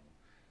hell,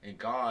 and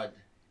God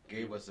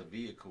gave us a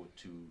vehicle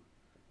to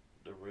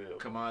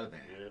come out of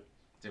that. Yep.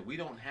 That we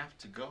don't have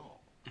to go.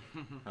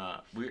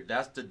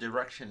 That's the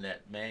direction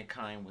that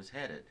mankind was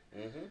headed,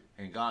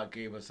 and God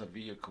gave us a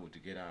vehicle to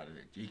get out of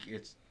it.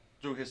 It's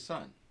through His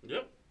Son.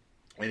 Yep.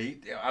 And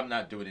I'm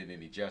not doing it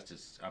any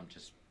justice. I'm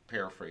just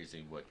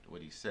paraphrasing what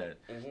he said,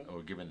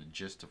 or giving the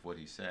gist of what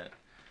he said.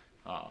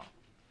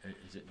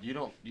 You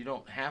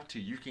don't have to.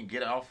 You can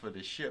get off of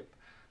the ship,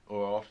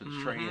 or off the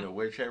train, or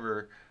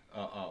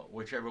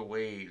whichever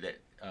way that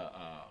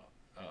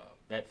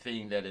that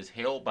thing that is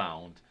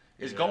hellbound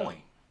is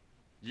going.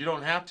 You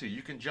don't have to.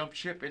 You can jump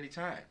ship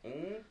anytime.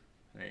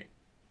 Hey,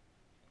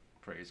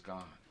 praise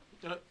God.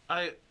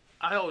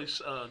 I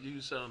always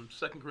use 2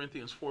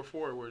 Corinthians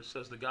 4:4, where it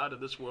says, "The God of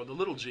this world, the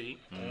little G,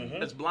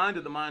 has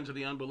blinded the minds of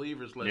the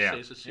unbelievers, lest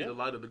they should see the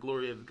light of the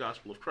glory of the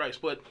gospel of Christ."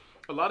 But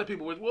a lot of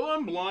people would, well,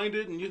 I'm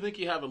blinded, and you think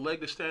you have a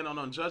leg to stand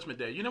on Judgment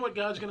Day. You know what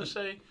God's going to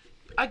say?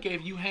 I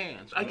gave you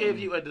hands. I gave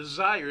you a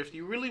desire. If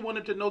you really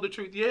wanted to know the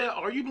truth,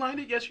 are you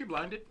blinded? Yes, you're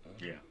blinded.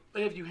 Yeah.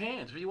 They have you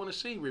hands. If you want to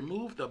see,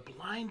 remove the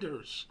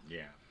blinders.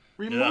 Yeah.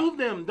 Remove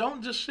them.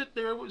 Don't just sit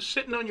there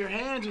sitting on your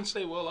hands and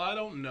say, well, I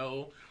don't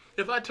know.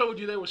 If I told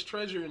you there was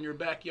treasure in your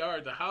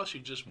backyard, the house you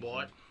just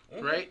bought,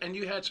 right, and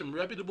you had some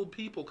reputable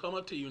people come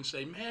up to you and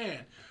say,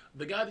 man,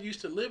 the guy that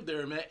used to live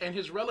there, man, and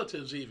his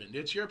relatives even,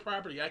 it's your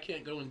property. I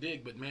can't go and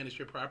dig, but, man, it's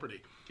your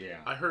property. Yeah.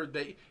 I heard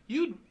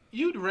you'd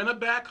rent a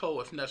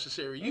backhoe if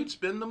necessary. You'd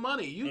spend the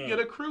money. You'd get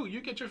a crew.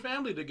 You'd get your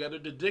family together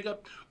to dig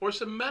up or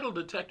some metal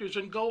detectors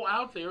and go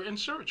out there and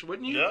search,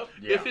 wouldn't you? Yep.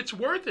 Yeah. If it's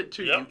worth it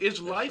to you. Is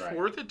life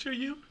worth it to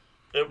you?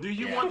 Do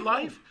you want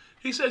life?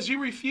 He says,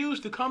 you refuse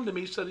to come to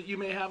me so that you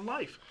may have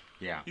life.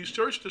 Yeah. You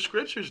search the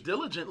scriptures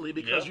diligently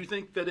because you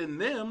think that in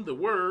them, the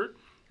word,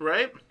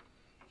 right,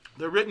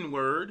 the written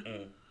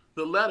word,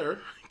 the letter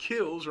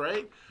kills,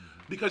 right?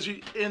 Because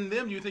in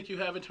them you think you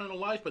have eternal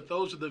life, but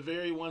those are the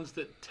very ones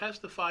that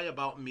testify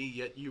about me,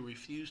 yet you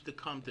refuse to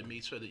come to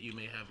me so that you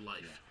may have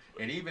life.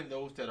 Yeah. And even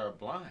those that are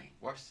blind,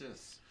 watch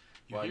this,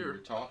 while you were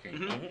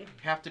talking,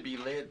 have to be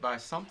led by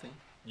something.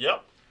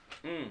 Yep.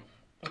 And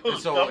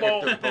so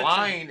if the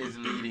blind is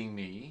leading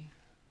me,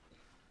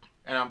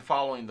 and I'm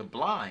following the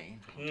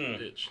blind into a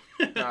ditch.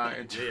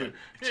 into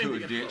a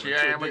ditch, here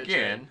I am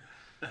again.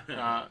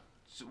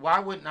 So why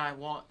wouldn't I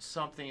want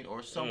something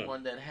or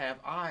someone that have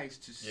eyes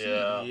to see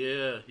to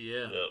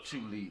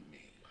lead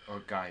me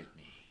or guide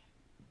me?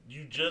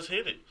 You just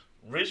hit it.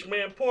 Rich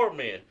man, poor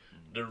man.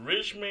 The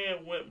rich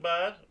man went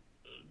by,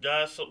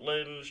 guys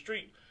laying in the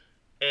street,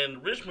 and the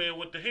rich man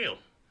went to him.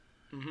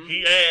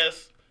 He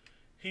asked,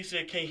 he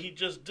said, can he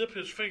just dip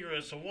his finger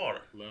in some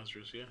water?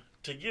 Lazarus,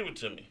 to give it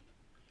to me.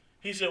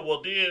 He said,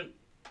 well, then,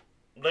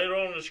 later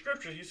on in the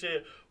scripture, he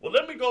said, well,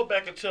 let me go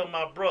back and tell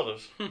my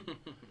brothers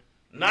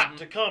not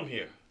to come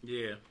here.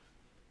 Yeah.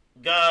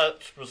 God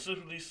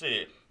specifically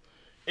said,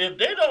 if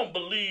they don't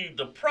believe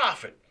the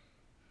prophet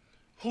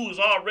who is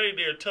already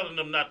there telling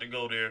them not to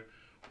go there,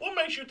 what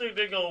makes you think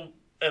they're going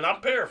to, and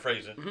I'm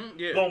paraphrasing,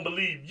 going to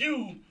believe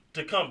you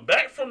to come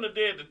back from the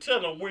dead to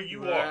tell them where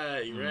you are?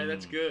 Right,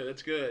 that's good,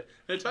 that's good.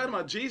 They're talking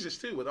about Jesus,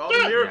 too, with all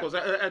the miracles.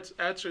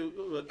 That's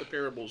what the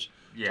parables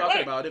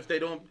talking about. If they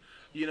don't,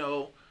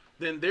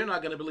 then they're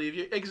not going to believe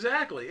you.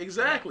 Exactly.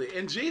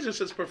 And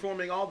Jesus is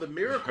performing all the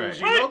miracles.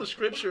 The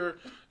scripture,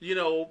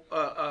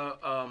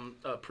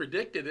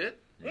 predicted it.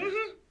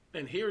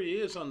 And here he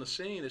is on the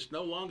scene. It's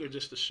no longer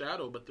just a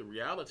shadow, but the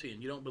reality.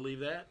 And you don't believe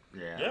that?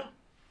 Yeah.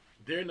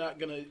 They're not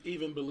going to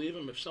even believe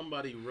him if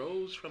somebody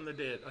rose from the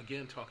dead.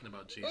 Again, talking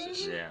about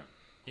Jesus. Yeah.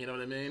 You know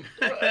what I mean?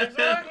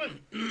 Exactly.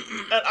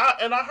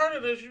 And I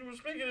heard it as you were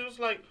speaking. It was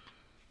like,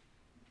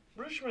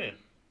 rich man.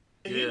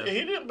 He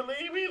didn't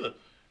believe either.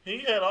 He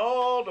had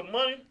all the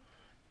money.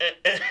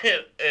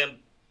 And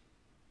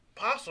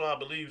Apostle, I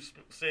believe,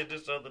 said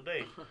this the other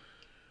day.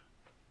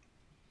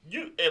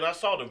 And I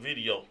saw the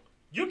video.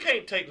 You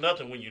can't take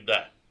nothing when you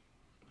die.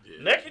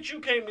 Yeah. Naked you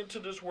came into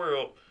this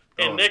world,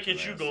 and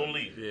naked you gonna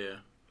leave. Yeah.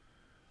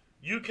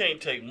 You can't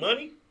take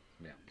money.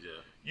 Yeah.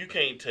 You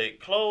can't take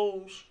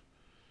clothes.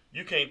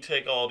 You can't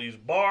take all these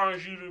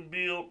barns you done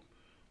built,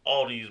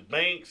 all these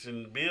banks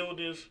and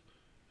buildings.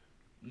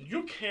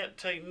 You can't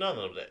take none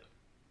of that.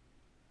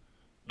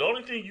 The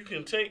only thing you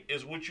can take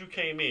is what you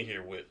came in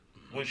here with,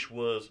 which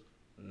was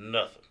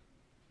nothing.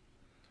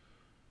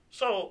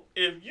 So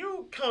if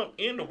you come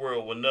in the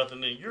world with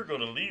nothing and you're going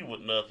to leave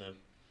with nothing,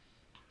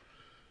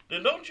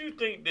 then don't you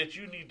think that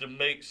you need to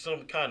make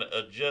some kind of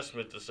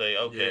adjustment to say,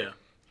 okay,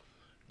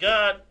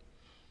 God,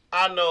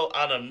 I know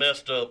I done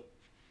messed up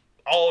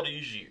all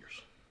these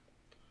years.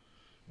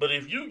 But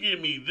if you give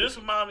me this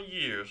amount of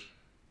years,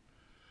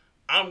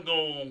 I'm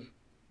going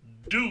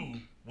to do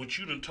what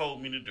you done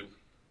told me to do.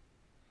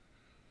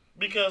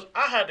 Because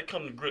I had to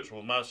come to grips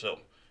with myself.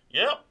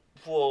 Yep,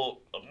 for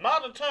a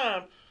amount of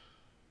time,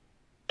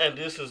 and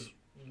this is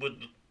what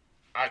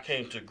I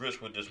came to grips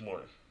with this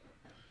morning.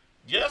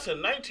 Yes,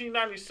 in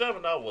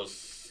 1997, I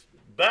was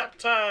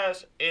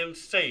baptized and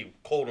saved,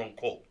 quote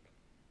unquote.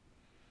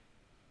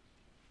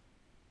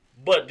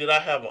 But did I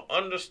have an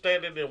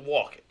understanding in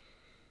walking?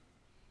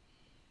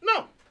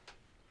 No.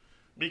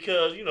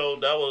 Because, you know,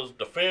 that was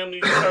the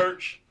family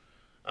church.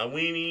 I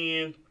went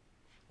in,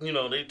 you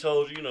know, they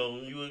told you, you know,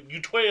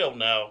 you 12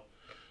 now.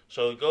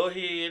 So go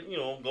ahead, you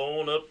know, go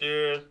on up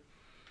there,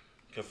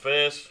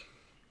 confess,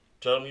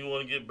 tell them you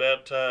want to get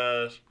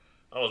baptized.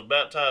 I was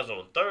baptized on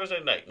a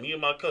Thursday night. Me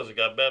and my cousin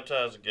got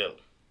baptized together.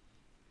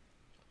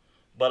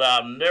 But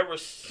I've never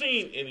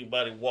seen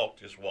anybody walk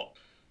this walk.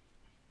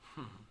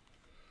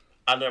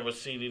 I never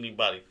seen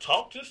anybody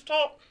talk this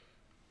talk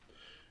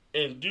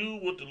and do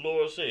what the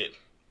Lord said.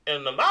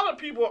 And a lot of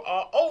people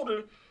are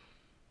older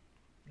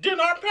than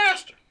our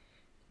pastor,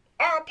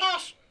 our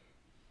apostle.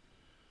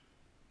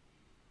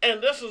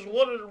 And this is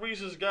one of the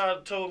reasons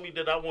God told me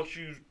that I want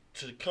you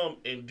to come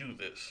and do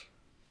this.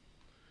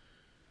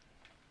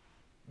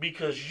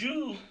 Because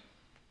you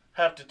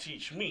have to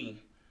teach me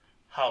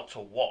how to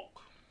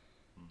walk.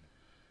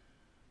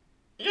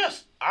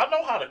 Yes, I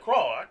know how to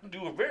crawl. I can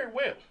do it very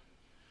well.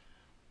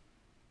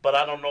 But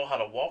I don't know how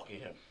to walk in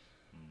him.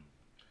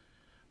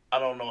 I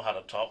don't know how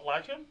to talk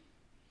like him.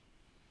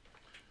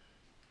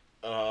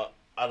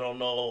 I don't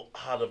know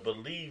how to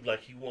believe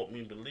like he want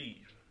me to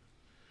believe.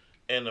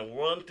 And the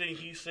one thing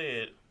he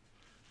said,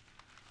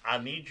 I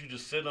need you to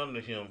sit under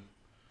him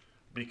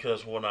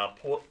because when I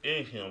pour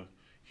in him,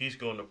 he's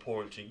going to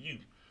pour into you.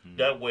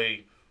 That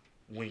way,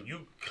 when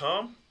you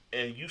come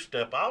and you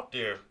step out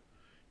there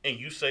and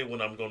you say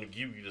what I'm going to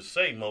give you to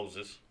say,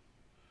 Moses,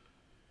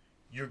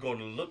 you're going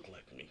to look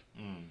like me.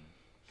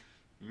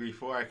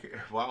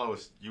 While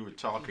you were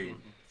talking,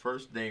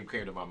 first name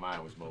came to my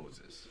mind was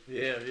Moses.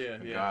 Yeah.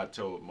 God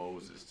told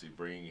Moses to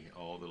bring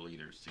all the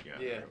leaders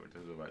together. Yeah.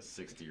 There was about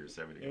 60 or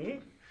 70 of Mm-hmm.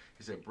 them.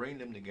 He said, bring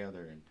them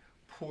together and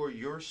pour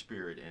your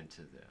spirit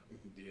into them.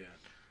 Yeah.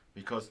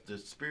 Because the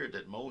spirit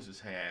that Moses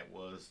had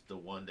was the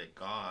one that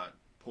God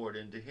poured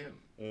into him.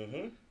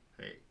 Mm-hmm.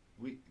 Hey,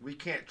 we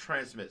can't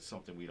transmit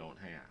something we don't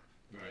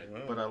have.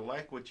 Right. But I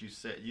like what you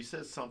said. You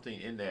said something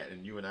in that,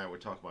 and you and I were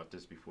talking about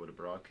this before the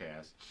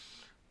broadcast.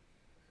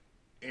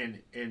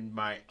 In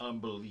my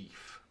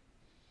unbelief,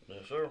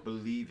 Yes, sir.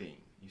 believing,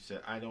 you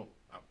said, I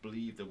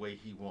believe the way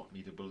he want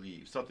me to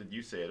believe. Something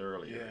you said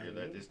earlier. Yeah.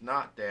 That it's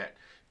not that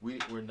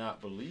we're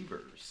not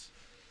believers,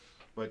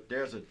 but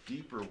there's a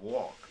deeper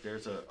walk.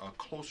 There's a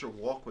closer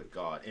walk with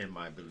God in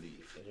my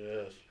belief.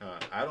 Yes.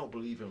 I don't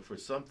believe him for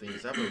some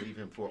things. I believe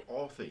him for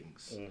all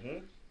things.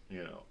 Mm-hmm.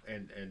 You know,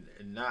 and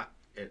not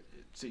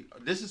see.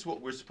 This is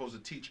what we're supposed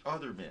to teach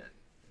other men,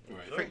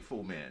 Right.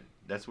 faithful men.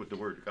 That's what the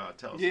Word of God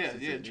tells us. Yeah,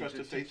 It yeah. says, Trust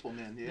the teach- faithful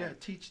men. Yeah.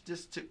 teach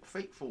this to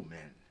faithful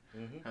men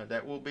Mm-hmm.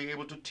 that will be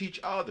able to teach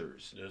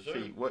others. Yes, sir.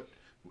 See, what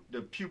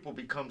the pupil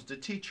becomes the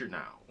teacher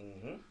now.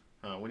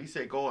 Mm-hmm. When he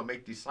said, "Go and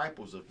make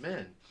disciples of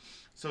men,"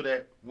 so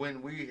that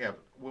when we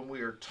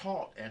are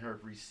taught and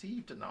have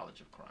received the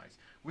knowledge of Christ,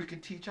 we can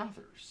teach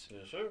others.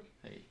 Yes, sir.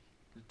 Hey,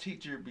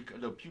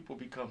 the pupil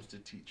becomes the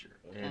teacher,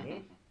 Mm-hmm.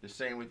 and the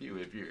same with you.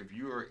 If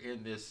you are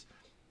in this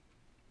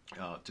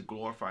to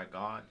glorify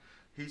God,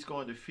 He's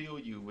going to fill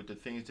you with the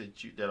things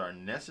that are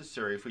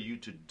necessary for you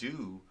to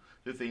do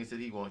the things that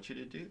He wants you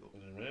to do.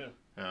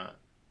 Amen.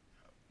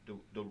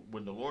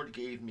 When the Lord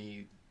gave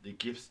me the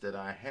gifts that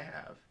I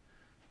have,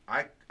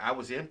 I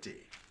was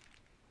empty.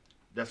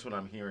 That's what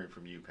I'm hearing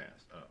from you,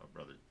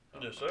 brother.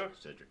 Yes, sir.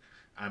 Cedric.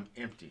 I'm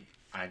empty.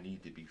 I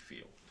need to be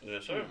filled.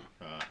 Yes, sir.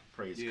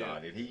 Praise Yeah.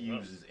 God. And He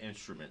uses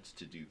instruments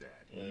to do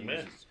that. He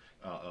Amen. uses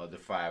the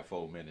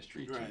fivefold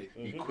ministry Right.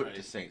 to equip Right.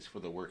 the saints for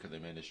the work of the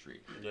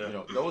ministry. Yeah. You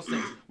know, those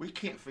things, we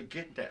can't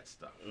forget that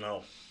stuff.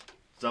 No.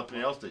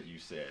 Something else that you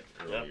said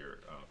earlier,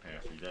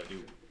 Pastor,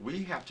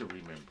 we have to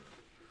remember,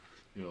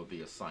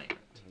 the assignment.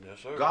 Yes,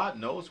 sir. God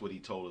knows what He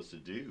told us to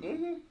do.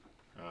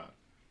 Mm-hmm.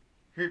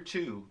 Here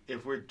too,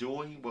 if we're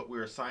doing what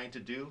we're assigned to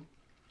do,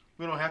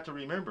 we don't have to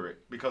remember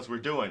it because we're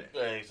doing it.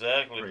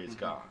 Exactly. Praise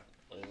God.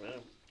 Amen.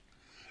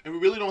 And we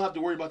really don't have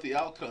to worry about the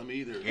outcome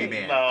either.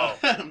 Amen. No.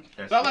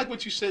 So I like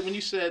what you said when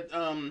you said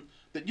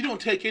that you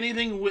don't take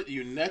anything with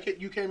you.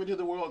 Naked you came into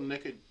the world, and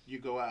naked you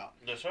go out.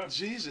 Yes, sir.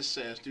 Jesus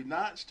says, "Do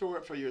not store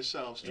up for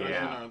yourselves treasure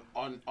Yeah.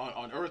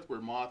 on earth where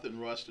moth and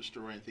rust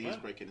destroy and thieves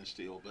Yeah. break in and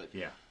steal, but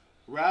Yeah.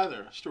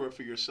 rather store up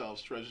for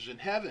yourselves treasures in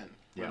heaven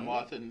where Yeah.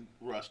 moth and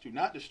rust do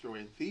not destroy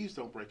and thieves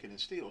don't break in and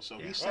steal." So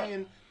Yeah. he's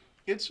saying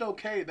it's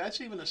okay. That's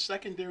even a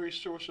secondary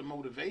source of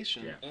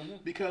motivation Yeah.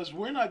 Mm-hmm. because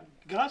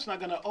God's not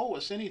going to owe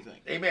us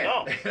anything. Amen.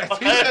 No. He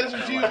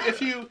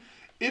says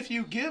if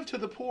you give to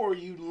the poor,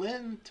 you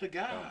lend to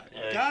God.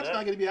 Yeah, God's exactly.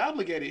 not going to be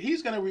obligated.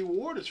 He's going to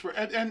reward us for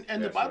and the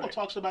That's Bible right.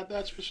 talks about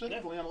that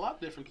specifically in a lot of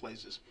different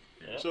places.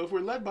 Yeah. So if we're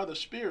led by the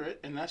Spirit,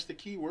 and that's the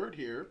key word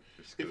here,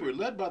 That's if good. we're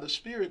led by the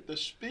Spirit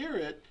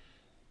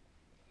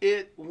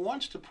it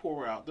wants to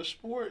pour out. The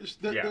Spirit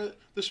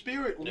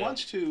Yeah.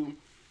 wants to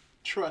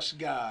trust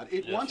God.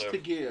 It Yes, wants sir. to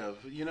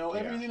give. Yeah.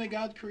 Everything that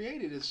God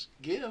created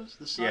gives.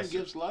 The sun Yes, sir.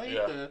 gives light.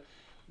 Yeah.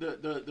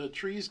 The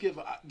trees give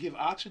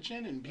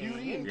oxygen and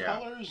beauty and Yeah.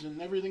 colors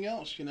and everything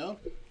else. Yeah.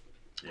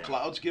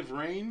 Clouds give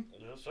rain.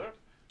 Yes, sir.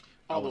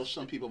 Although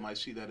some people might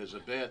see that as a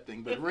bad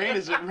thing, but rain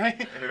is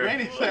actually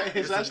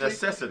it's a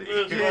necessity.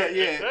 Yeah,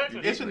 Exactly.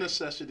 it's a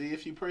necessity.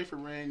 If you pray for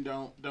rain,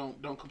 don't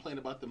complain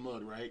about the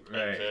mud, right?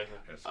 Right.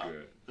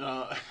 Exactly.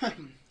 That's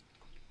good.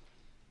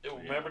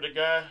 Remember the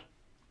guy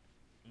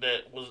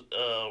that was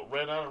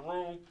ran out of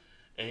room,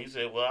 and he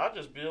said, "Well, I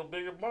just build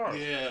bigger barns."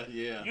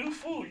 Yeah. You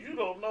fool! You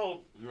don't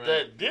know Right.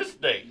 that this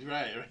day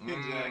Right.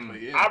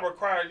 Exactly. Yeah. I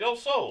require your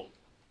soul.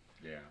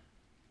 Yeah.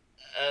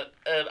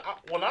 And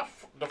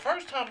the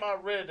first time I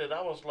read it,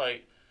 I was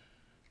like,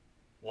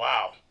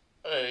 "Wow,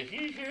 here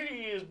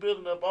he is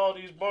building up all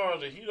these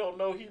barns, and he don't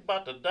know he's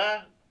about to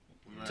die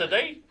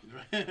today,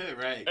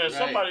 Right. and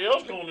somebody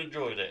else gonna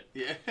enjoy that."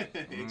 Yeah.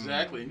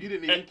 Exactly. And you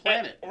didn't even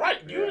plan it.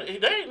 Right? They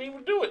didn't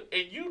even do it,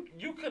 and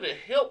you could have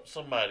helped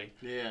somebody,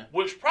 Yeah.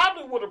 which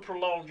probably would have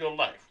prolonged your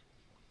life.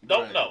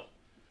 Don't Right. know,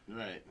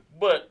 Right.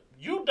 but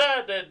you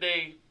died that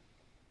day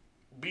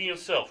being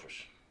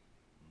selfish.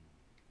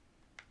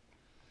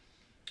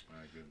 My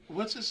goodness.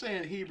 What's it say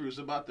in Hebrews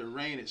about the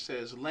rain? It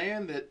says,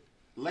 land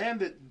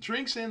that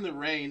drinks in the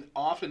rain,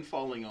 often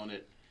falling on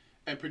it,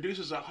 and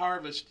produces a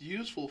harvest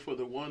useful for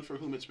the one for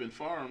whom it's been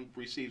farmed,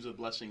 receives a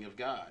blessing of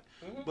God.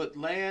 Mhm. But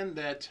land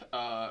that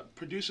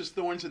produces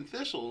thorns and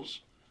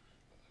thistles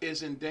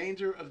is in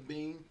danger of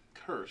being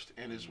cursed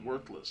and is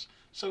worthless.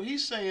 So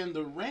he's saying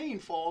the rain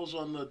falls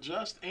on the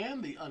just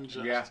and the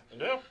unjust. Yeah.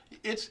 Yeah.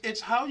 It's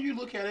how you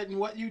look at it and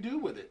what you do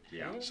with it.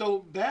 Yeah. So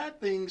bad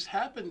things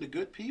happen to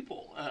good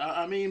people.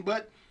 I mean,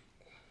 but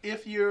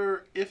if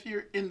you're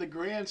in the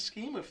grand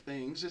scheme of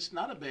things, it's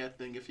not a bad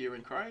thing. If you're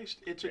in Christ,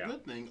 it's a Yeah.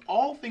 good thing.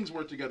 All things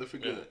work together for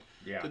good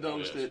Yeah. to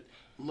those Yes. that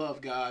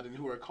love God and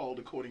who are called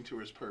according to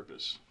His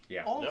purpose.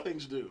 Yeah. All Yep.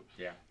 things do.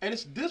 Yeah. And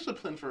it's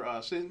discipline for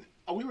us. And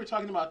we were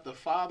talking about the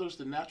fathers,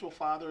 the natural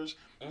fathers.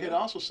 It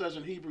also says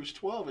in Hebrews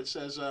 12, it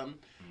says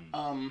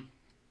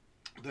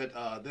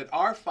that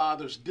our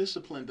fathers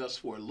disciplined us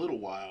for a little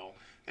while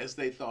as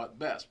they thought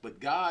best. But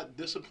God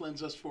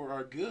disciplines us for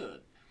our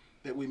good,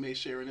 that we may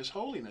share in His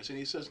holiness. And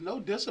He says, no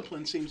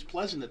discipline seems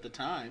pleasant at the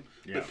time,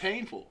 Yeah. but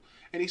painful.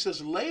 And He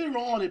says, later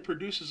on it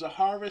produces a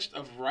harvest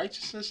of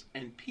righteousness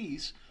and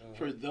peace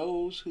for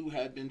those who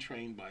had been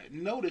trained by it.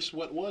 Notice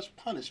what was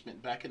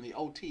punishment back in the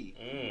OT.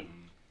 Mm.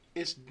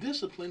 It's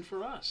discipline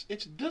for us.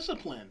 It's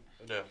discipline.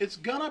 Yeah. It's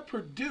going to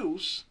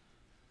produce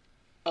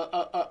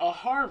a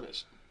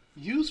harvest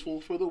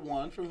useful for the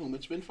one for whom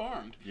it's been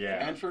farmed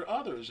Yeah. and for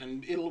others.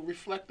 And it'll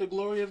reflect the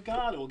glory of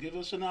God. It'll give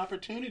us an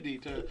opportunity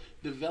to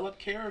develop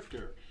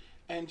character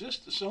and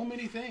just so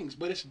many things.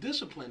 But it's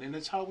discipline, and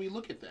it's how we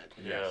look at that.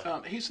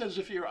 Yeah. He says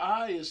if your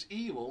eye is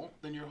evil,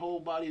 then your whole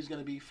body is going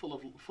to be full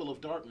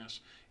of darkness.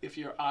 If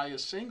your eye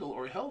is single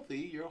or healthy,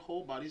 your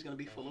whole body is going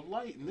to be full of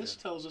light. And this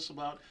tells us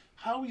about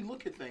how we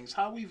look at things,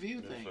 how we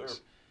view Yes, things. sir.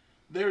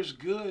 There's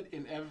good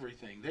in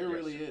everything. There Yes.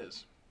 really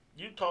is.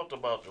 You talked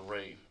about the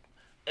rain,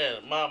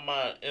 and my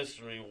mind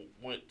instantly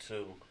went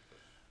to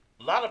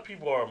a lot of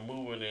people are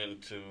moving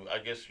into, I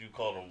guess you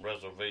call them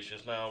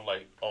reservations now,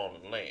 like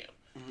on the land.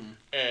 Mhm.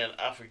 And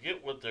I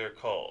forget what they're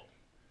called,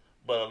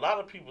 but a lot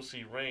of people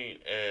see rain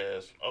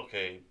as,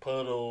 okay,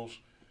 puddles,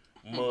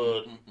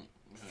 mud,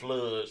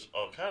 floods,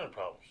 all kind of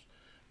problems.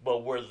 But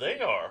where they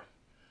are,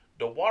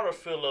 the water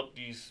fill up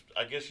these,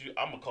 I guess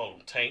I'm going to call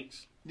them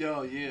tanks,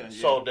 Yeah.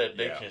 so that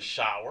they Yeah. can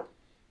shower,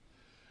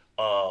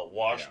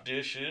 wash Yeah.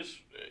 dishes,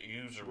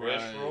 use the Right,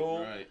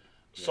 restroom. right.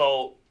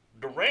 So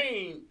the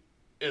rain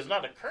is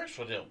not a curse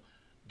for them.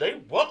 They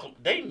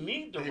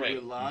need the They rain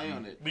rely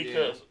on it.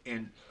 because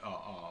In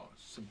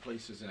some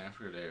places in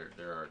Africa,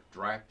 there are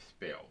dry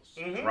spells,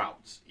 Mhm.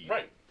 droughts, even.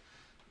 right,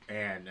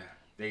 And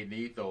they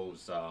need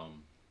those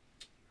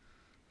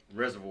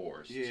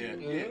reservoirs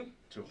Yeah.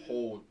 to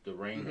hold the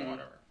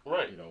rainwater.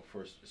 right. You know,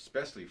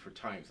 especially for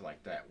times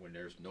like that when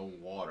there's no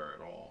water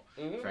at all.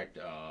 In Mhm. fact,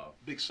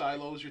 Big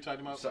silos you're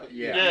talking about?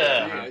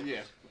 Yeah.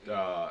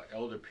 Yeah.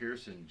 Elder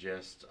Pearson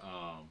just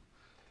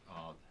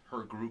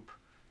her group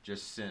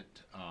just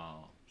sent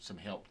some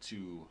help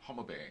to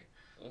Humble Bay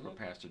for Mhm.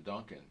 Pastor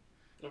Duncan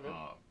Okay.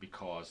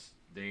 because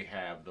they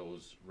have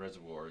those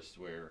reservoirs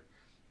where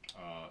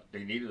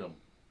they needed them,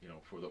 you know,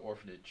 for the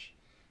orphanage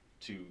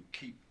to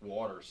keep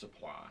water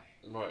supply.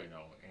 Right. You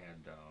know,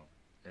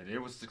 and it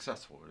was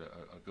successful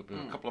a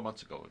couple of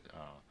months ago.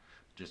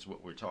 Just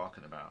what we're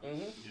talking about.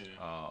 Mhm.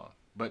 Yeah.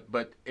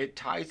 But it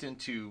ties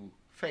into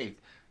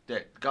faith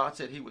that God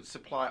said He would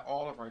supply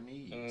all of our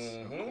needs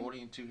Mhm.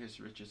 according to His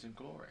riches and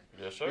glory.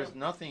 Yes, sir. There's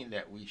nothing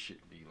that we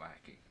should be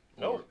lacking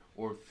No.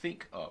 or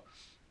think of.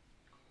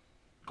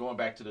 Going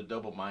back to the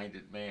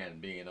double-minded man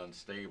being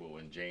unstable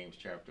in James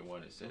chapter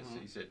 1, it says,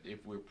 he said,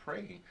 if we're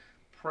praying,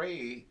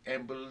 pray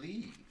and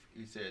believe.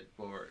 He said,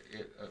 for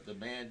the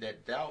man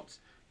that doubts,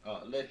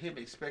 let him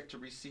expect to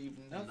receive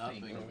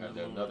nothing. Nothing.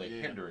 Another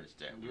Yeah. hindrance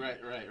that we Right.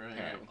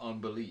 have,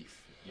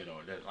 unbelief. You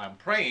know, that I'm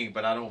praying,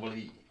 but I don't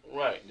believe.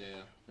 Right.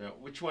 Yeah. You know,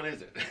 which one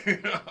is it?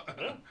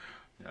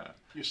 Yeah.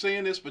 You're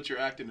saying this, but you're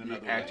acting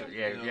another way.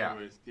 Actually, In other yeah.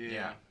 words,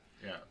 Yeah.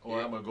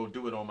 Or I'm gonna go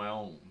do it on my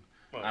own.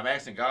 Right. I'm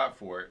asking God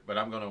for it, but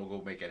I'm going to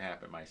go make it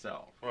happen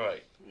myself.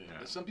 Right. Yeah.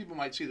 Some people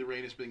might see the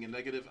rain as being a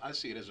negative. I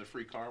see it as a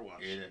free car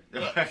wash.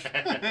 Listen,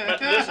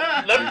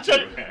 let me tell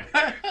you.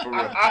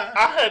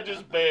 I had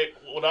this bag.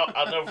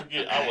 I'll never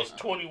forget. I was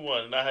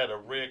 21 and I had a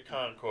red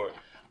Concorde.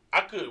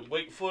 I couldn't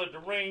wait for it to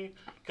rain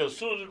because as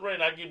soon as it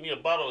rained, I get me a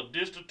bottle of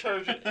dish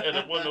detergent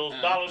and one of those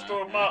dollar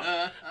store mops.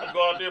 I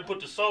go out there and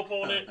put the soap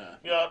on it.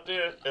 Be out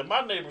there, and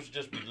my neighbors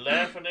just be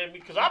laughing at me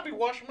because I be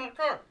washing my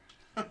car.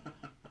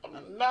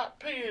 I'm not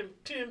paying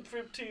 $10,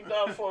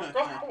 $15 for a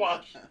car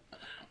wash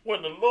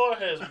when the Lord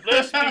has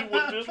blessed me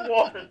with this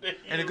water.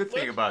 And the good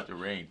thing about the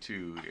rain,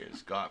 too,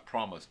 is God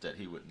promised that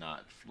he would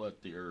not flood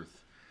the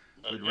earth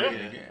with rain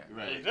again.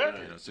 Right.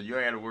 Exactly. You know, so you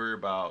ain't had to worry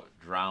about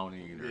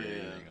drowning or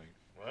anything.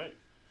 Right.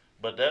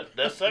 But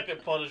that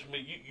second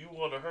punishment, you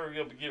want to hurry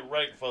up and get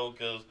right, folks,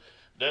 because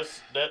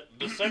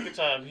the second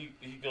time he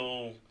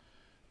gonna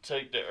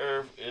take the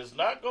earth is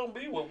not gonna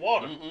be with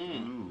water.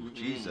 Ooh,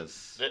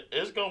 Jesus!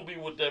 It's gonna be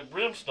with that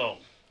brimstone.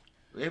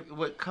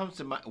 What comes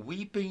to mind?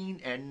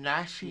 Weeping and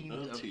gnashing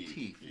of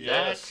teeth.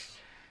 Yes.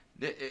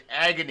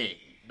 Agony.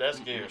 That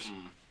scares.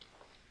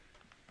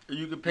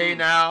 You can pay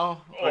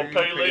now or you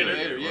pay can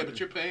later. Yeah, but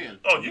you're paying.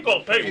 Oh, you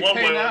gonna pay You one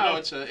pay way or now.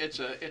 another.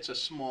 It's a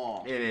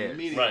small, It is.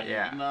 medium, Right,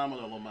 yeah.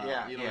 nominal amount.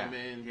 Yeah, you know what I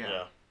mean?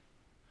 Yeah.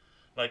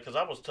 Like, cause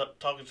I was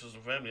talking to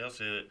some family. I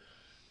said,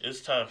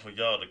 it's time for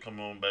y'all to come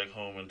on back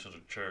home into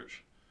the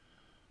church.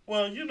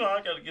 Well,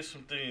 I got to get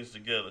some things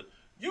together.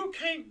 You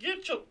can't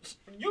get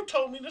you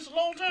told me this a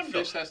long time ago.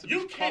 Fish has to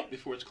be caught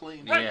before it's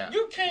clean. Right, Yeah.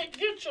 you can't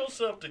get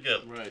yourself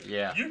together. Right.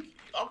 Yeah.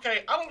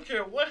 Okay, I don't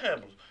care what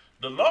happens.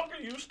 The longer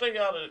you stay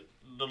out of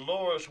the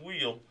Lord's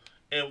will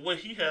and what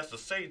he has to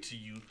say to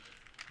you,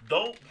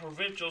 don't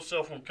prevent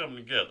yourself from coming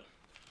together.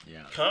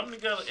 Yeah. Come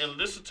together and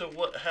listen to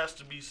what has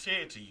to be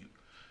said to you,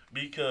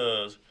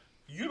 because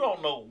you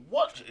don't know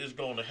what is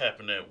going to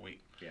happen that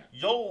week. Yeah.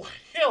 Your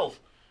health,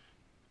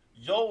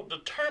 your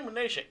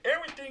determination,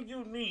 everything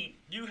you need,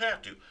 you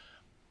have to.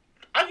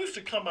 I used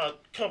to come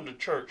to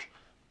church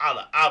out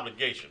of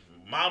obligation.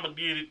 Mama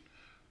did it,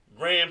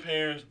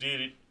 grandparents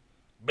did it,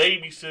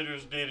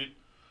 babysitters did it,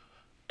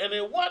 and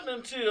it wasn't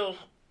until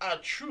I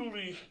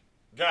truly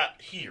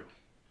got here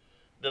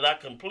that I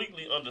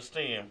completely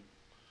understand.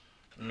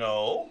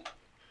 No,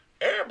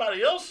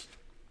 everybody else,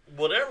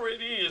 whatever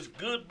it is,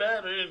 good,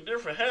 bad, or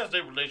indifferent, has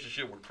their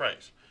relationship with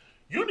Christ.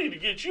 You need to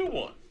get you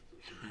one.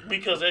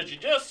 Because as you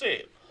just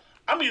said,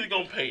 I'm either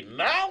going to pay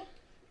now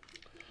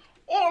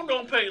or I'm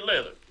going to pay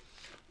later.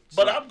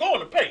 But I'm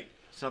going to pay.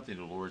 Something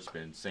the Lord's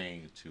been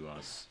saying to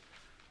us,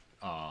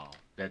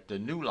 that the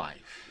new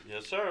life,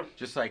 Yes, sir.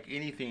 just like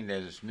anything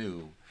that is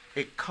new,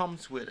 it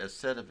comes with a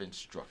set of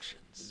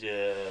instructions.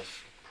 Yes.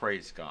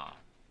 Praise God.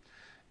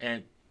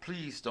 And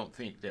please don't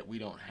think that we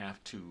don't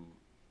have to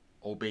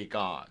obey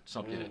God.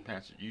 Something that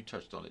Pastor, you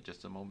touched on it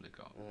just a moment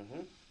ago.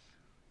 Mm-hmm.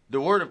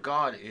 The Word of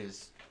God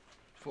is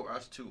for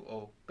us to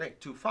obey,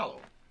 to follow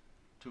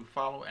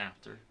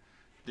after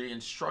the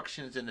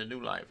instructions in the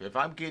new life. If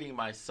I'm getting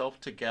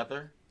myself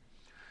together,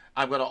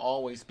 I'm going to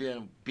always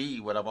be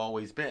what I've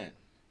always been.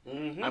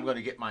 Mm-hmm. I'm going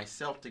to get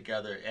myself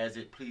together as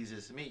it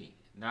pleases me,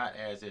 not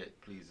as it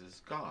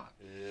pleases God.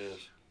 Yes.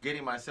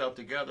 Getting myself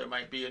together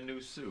might be a new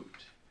suit,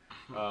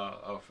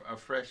 a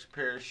fresh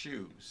pair of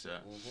shoes,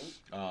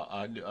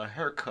 a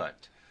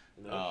haircut.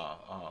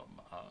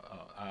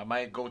 I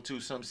might go to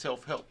some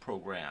self-help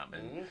program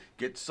and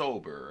get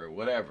sober or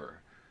whatever.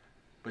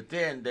 But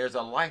then there's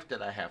a life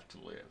that I have to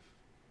live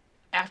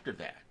after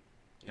that.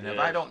 And if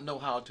I don't know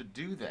how to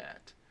do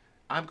that,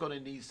 I'm going to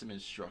need some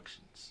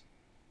instructions.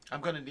 I'm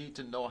going to need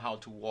to know how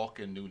to walk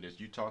in newness.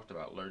 You talked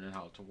about learning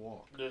how to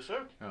walk. Yes,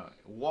 sir.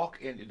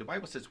 The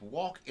Bible says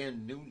walk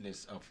in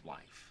newness of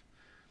life.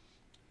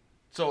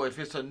 So if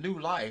it's a new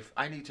life,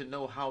 I need to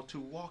know how to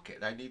walk it.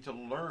 I need to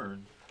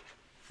learn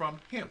from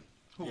him.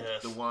 Who?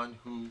 Yes. The one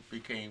who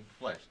became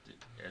flesh.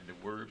 And the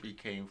word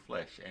became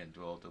flesh and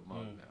dwelt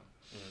among them.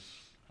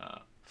 Yes.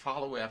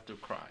 Follow after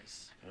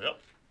Christ.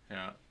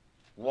 Yep.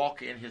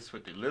 Walk in his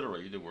footsteps.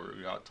 Literally, the word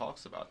God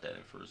talks about that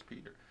in 1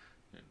 Peter.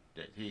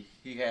 That he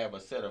have a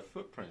set of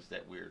footprints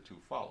that we're to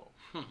follow.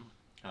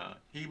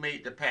 He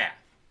made the path.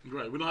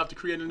 Right. We don't have to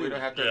create a new. We don't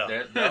have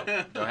to.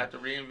 Don't have to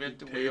reinvent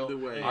the wheel. The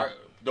way.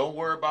 Don't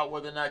worry about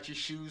whether or not your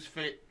shoes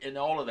fit and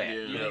all of that.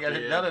 Yeah, You ain't got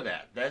none of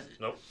that. That's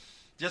Nope.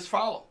 Just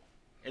follow,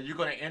 and you're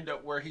going to end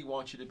up where he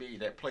wants you to be.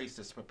 That place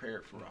that's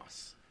prepared for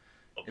us.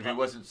 If it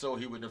wasn't so,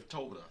 he wouldn't have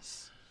told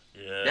us.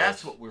 Yes.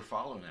 That's what we're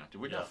following after.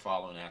 We're Yeah. not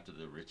following after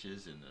the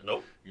riches and the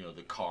Nope.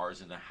 the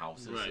cars and the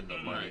houses and the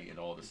money Right. and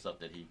all the stuff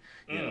that he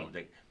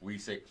that we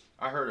say.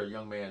 I heard a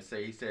young man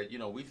say, he said,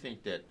 we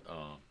think that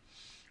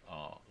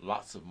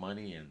lots of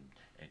money and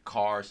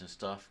cars and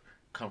stuff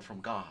come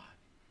from God.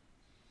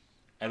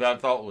 And I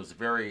thought it was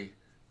very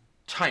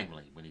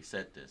timely when he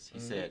said this. He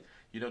said,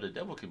 the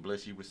devil can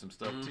bless you with some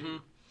stuff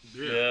too.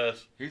 Yeah.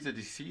 Yes. He's a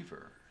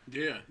deceiver.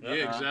 Yeah.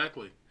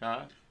 Exactly.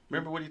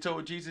 Remember what he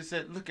told Jesus?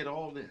 Said, look at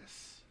all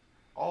this.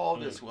 All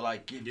this will I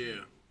give you.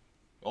 Yeah.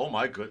 Oh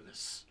my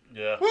goodness.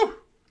 Yeah. Whew.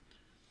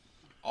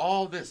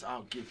 All this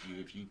I'll give you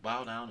if you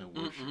bow down and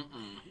worship.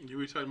 You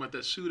were talking about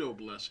that pseudo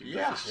blessing,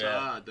 Yeah. the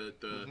facade,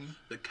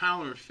 the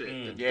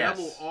counterfeit. The Yes.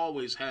 devil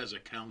always has a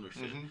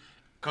counterfeit.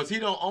 Because he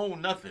don't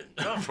own nothing.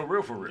 For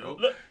real, for real.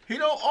 Look, He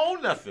don't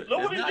own nothing. look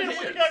what It's he not did when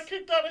he his. got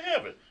kicked out of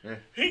heaven. Yeah.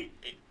 He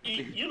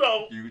you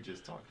know, You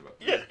just talked about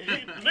that. yeah,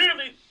 he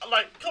literally,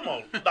 like, come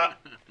on. Like,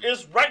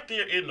 it's right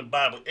there in the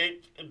Bible. In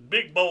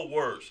big, bold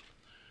words.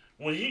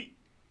 When he,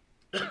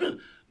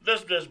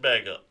 let's just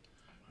back up.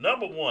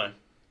 Number one,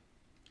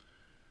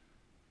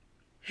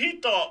 he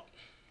thought,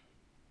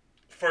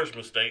 first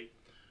mistake,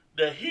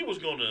 that he was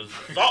going to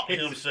exalt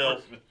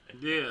himself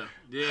Yeah.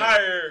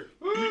 higher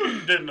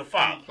than the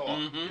Father.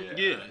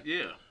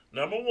 Yeah.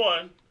 Number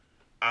one,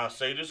 I'll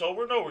say this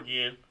over and over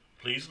again.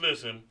 Please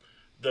listen.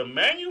 The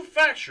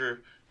manufacturer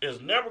is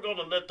never going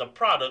to let the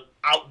product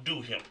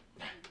outdo him.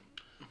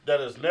 That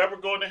is never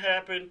going to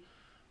happen.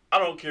 I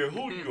don't care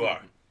who you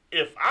are.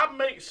 If I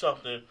make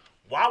something,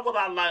 why would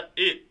I let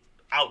it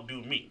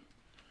outdo me?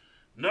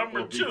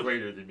 Number Or be two.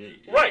 greater than me.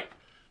 Yeah. Right.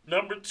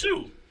 Number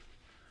two,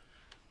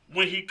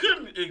 when he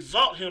couldn't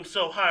exalt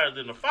himself higher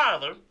than the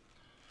Father,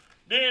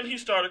 then he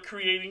started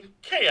creating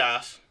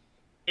chaos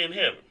in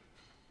heaven.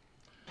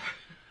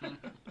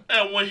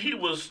 And when he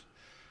was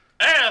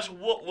asked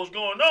what was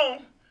going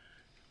on,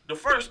 the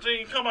first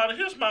thing come out of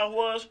his mouth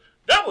was,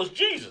 that was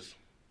Jesus.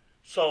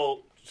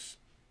 So,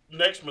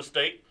 next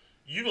mistake,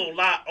 you gonna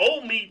lie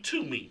owe me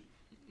to me.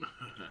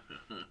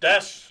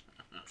 That's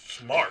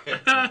smart.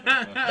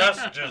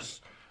 That's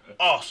just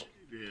awesome.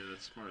 Yeah,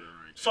 that's smart, all right.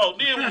 So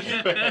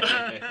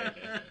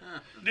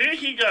then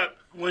he got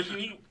when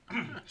he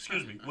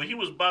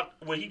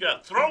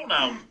got thrown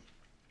out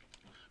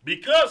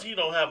because he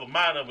don't have a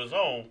mind of his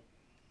own.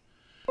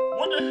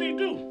 What did he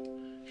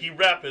do? He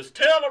wrapped his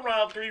tail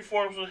around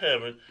 3/4 of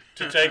heaven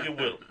to take it with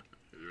him,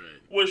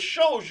 Right. which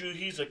shows you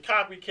he's a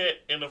copycat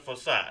and a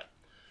facade.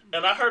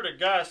 And I heard a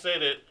guy say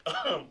that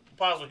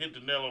Apostle hit the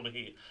nail on the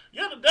head.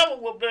 Yeah, the devil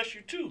will bless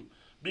you too,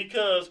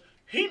 because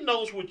he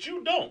knows what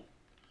you don't.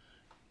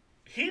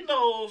 He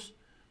knows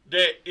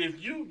that if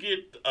you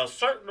get a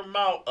certain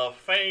amount of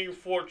fame,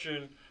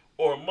 fortune,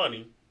 or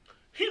money,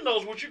 he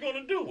knows what you're going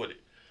to do with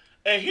it.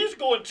 And he's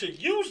going to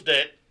use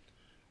that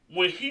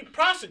when he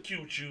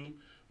prosecutes you,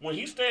 when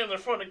he stands in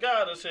front of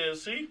God and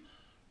says, see,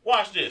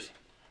 watch this.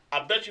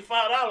 I bet you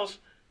 $5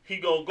 he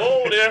going to go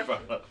over there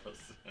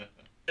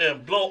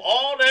and blow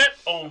all that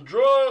on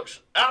drugs,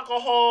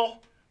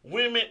 alcohol,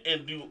 women,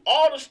 and do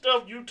all the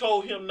stuff you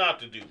told him not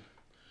to do.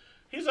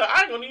 He said,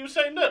 I ain't going to even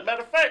say nothing.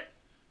 Matter of fact,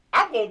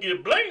 I'm going to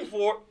get blamed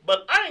for it,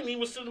 but I ain't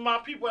even sending my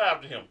people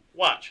after him.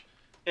 Watch.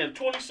 And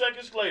 20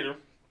 seconds later,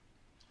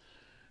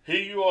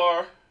 here you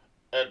are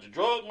at the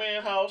drug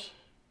man house,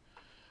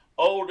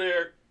 over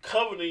there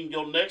coveting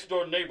your next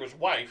door neighbor's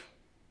wife,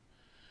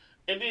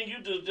 and then you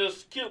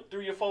just killed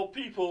 3 or 4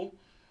 people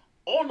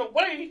on the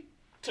way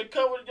to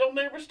cover your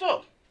neighbor's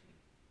stuff.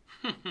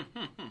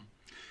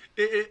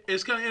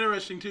 It's kind of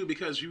interesting too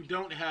because you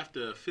don't have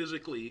to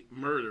physically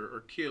murder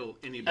or kill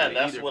anybody. And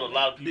that's either. what a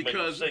lot of people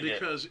because make you say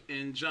because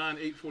in John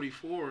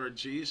 8:44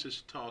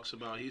 Jesus talks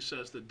about, he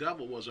says the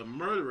devil was a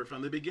murderer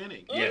from the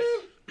beginning. Yes.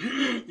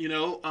 You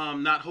know,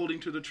 not holding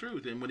to the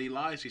truth, and when he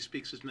lies, he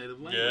speaks his native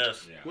language.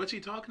 Yes. Yeah. What's he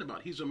talking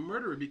about? He's a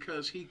murderer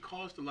because he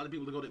caused a lot of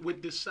people to go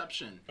with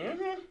deception.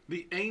 Mm-hmm.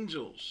 The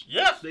angels,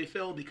 Yes. they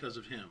fell because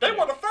of him. They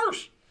were the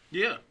first.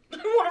 Yeah. They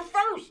were the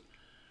first.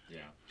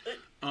 Yeah.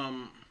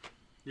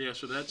 Yeah,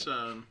 so that's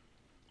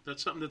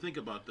something to think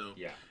about, though.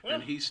 Yeah.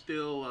 And he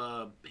still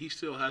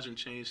hasn't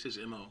changed his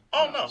MO.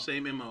 Oh, no.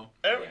 Same MO.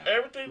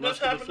 Everything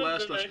that's Lust of the happening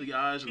flesh, today, lust of the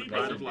eyes, and the he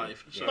pride knows. of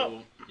life. Yeah.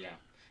 So Yeah.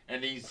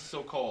 And these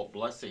so-called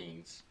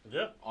blessings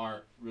Yeah.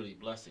 aren't really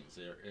blessings.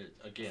 They're,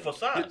 again,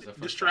 Facades. it's a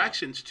facade.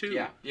 distractions too.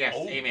 Yeah. Yes.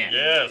 Oh, Amen.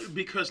 Yes.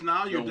 Because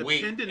now your Your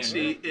weight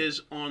dependency and-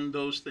 is on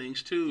those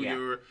things too.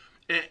 Yeah.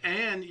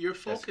 And your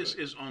focus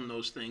good. is on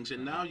those things,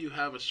 and now you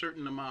have a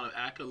certain amount of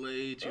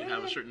accolades. You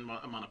have a certain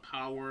amount of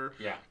power.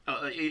 Yeah.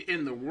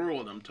 In the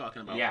world, I'm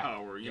talking about Yeah.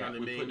 power. You yeah. know what I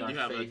We mean? put our You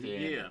have faith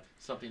in yeah.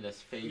 something that's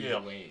fading Yeah.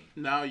 away.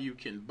 Now you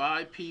can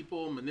buy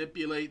people,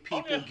 manipulate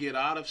people, yeah. get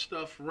out of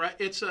stuff. Right?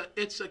 It's a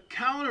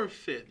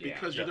counterfeit Yeah.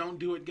 because Yeah. you don't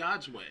do it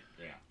God's way.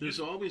 Yeah. There's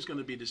always going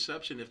to be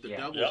deception if the Yeah.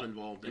 devil's Yeah.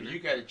 involved in If you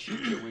it. got to cheat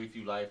your way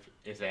through life,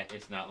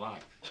 it's not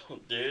life.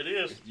 There it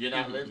is. You're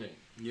not living.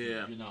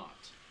 Yeah. You're not.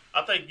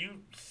 I think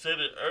you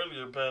said it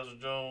earlier, Pastor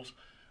Jones.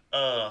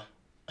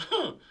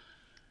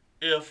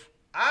 If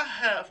I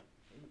have,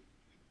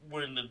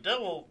 when the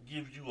devil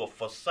gives you a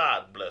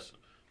facade blessing,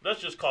 let's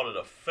just call it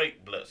a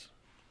fake blessing,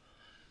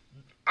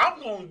 I'm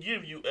going to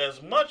give you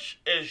as much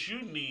as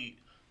you need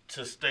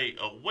to stay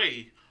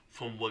away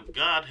from what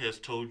God has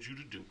told you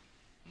to do.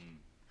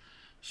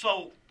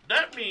 So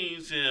that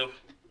means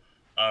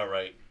all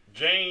right,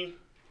 Jane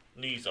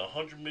needs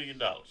 $100 million.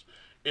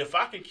 If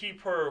I can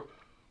keep her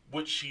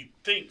what she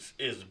thinks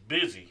is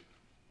busy,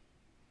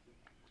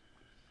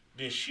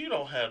 then she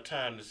don't have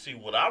time to see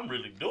what I'm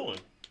really doing,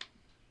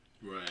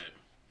 Right.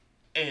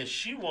 and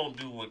she won't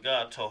do what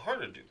God told her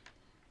to do.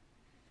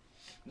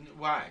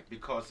 Why?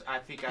 Because I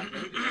think I made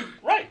it.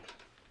 Right.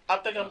 I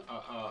think I'm.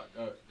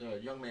 The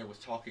young man was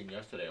talking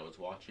yesterday. I was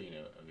watching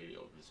a video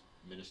of this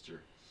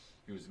minister.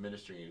 He was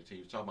ministering. He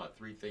was talking about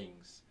 3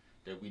 things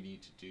that we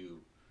need to do,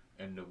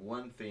 and the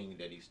one thing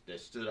that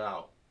stood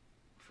out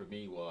for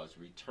me was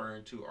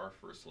return to our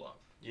first love.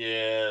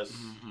 Yes.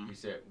 Mm-hmm. He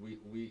said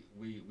we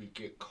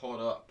get caught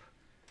up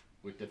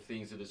with the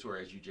things of this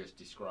world, as you just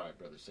described,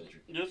 Brother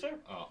Cedric. Yes, sir.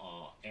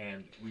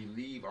 And we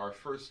leave our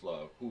first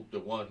love, the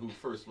one who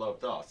first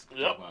loved us. Yep.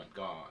 Talking about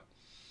God.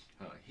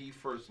 He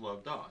first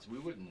loved us. We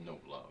wouldn't know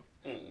love,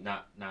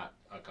 not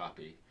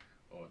agape,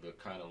 or the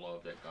kind of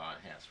love that God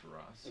has for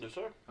us. Yes,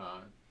 sir.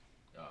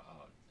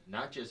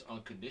 Not just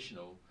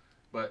unconditional,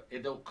 but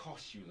it don't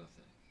cost you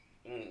nothing.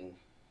 Mm-mm.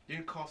 It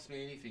didn't cost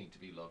me anything to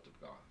be loved of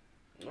God.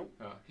 Nope.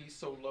 He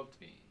so loved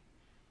me.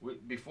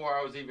 Before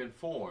I was even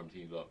formed,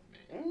 he loved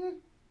me. Mm-hmm.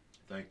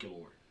 Thank you,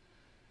 Lord.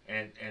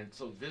 And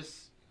so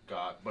this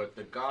God, but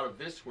the God of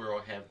this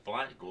world have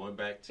blind. Going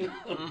back to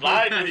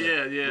Blindness.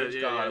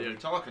 which God are we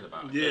talking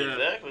about? Yeah.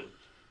 Exactly.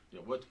 You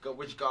know,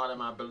 which God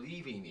am I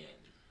believing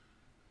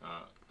in?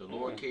 The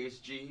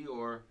lowercase g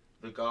or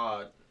the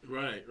God?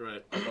 Right.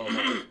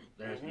 Although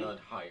there's none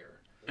higher.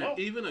 And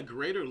even a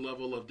greater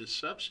level of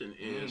deception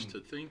is to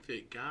think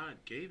that God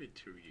gave it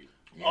to you.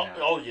 Yeah.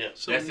 Oh, yes.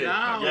 So That's it.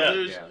 now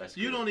Yeah. That's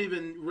you good. don't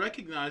even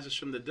recognize this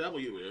from the devil.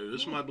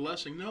 This is my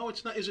blessing. No,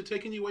 it's not. Is it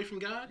taking you away from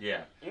God?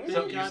 Yeah. Mm-hmm.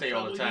 Something you God say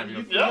all the time.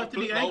 probably- You you have to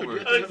be putting anchored. over You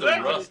have to have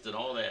Exactly. the rust and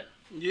all that.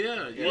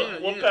 Yeah.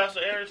 What Pastor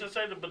Aaron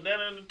say, the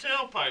banana in the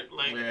tailpipe.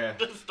 Like, Yeah.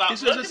 stop He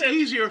says looking it's at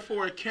easier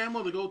for a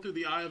camel to go through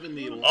the eye of a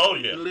needle Oh,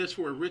 yeah. than it is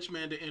for a rich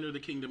man to enter the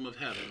kingdom of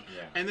heaven.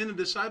 Yeah. And then the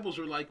disciples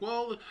are like,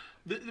 well,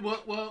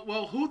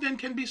 who then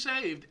can be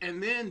saved?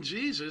 And then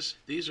Jesus,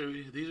 these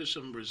are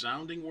some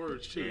resounding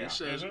words too. Yeah. He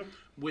says, Mhm.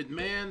 with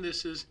man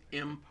this is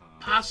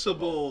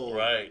impossible.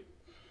 Right.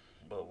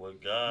 But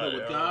with God, But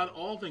with God,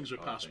 all things are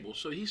possible.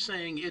 So he's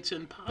saying it's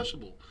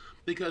impossible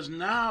because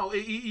now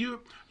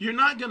you're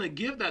not going to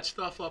give that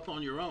stuff up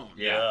on your own.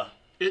 Yeah.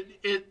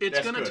 It's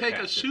That's going to good, take a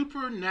Pastor.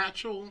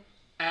 supernatural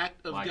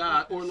act of My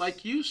God, or goodness.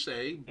 like you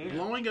say,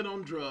 blowing it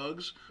on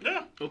drugs,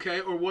 Yeah.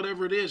 okay, or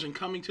whatever it is, and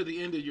coming to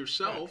the end of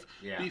yourself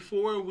Yeah.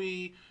 before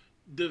we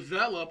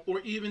develop or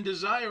even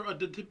desire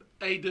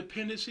a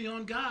dependency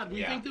on God. We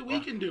Yeah. think that we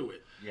can do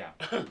it. Yeah.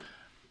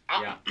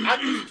 I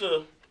used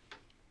to,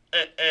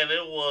 and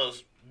it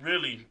was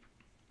really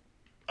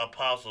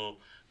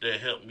Apostle that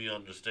helped me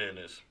understand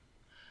this.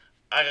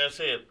 Like I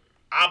said,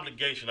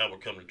 obligation, I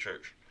would come to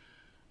church.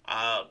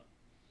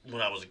 When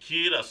I was a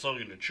kid, I sung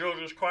in the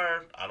children's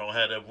choir. I don't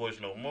have that voice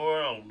no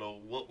more. I don't know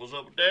what was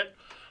up with that.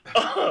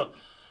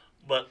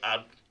 But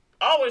I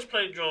always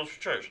played drums for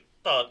church.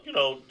 Thought,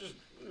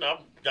 I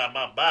got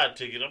my buy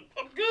ticket.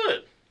 I'm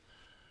good.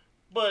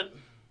 But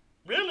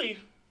really,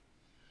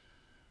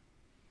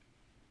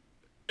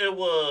 it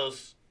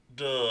was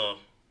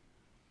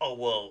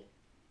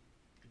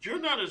you're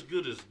not as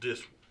good as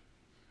this one.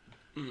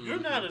 Mm-hmm. You're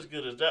not as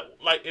good as that one.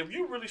 Like, if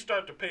you really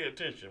start to pay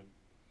attention,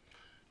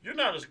 you're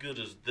not as good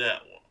as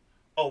that one.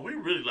 Oh, we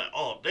really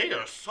they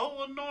are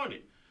so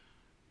anointed.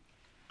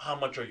 How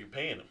much are you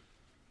paying them?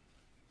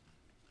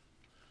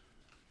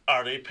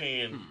 Are they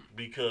paying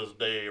because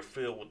they are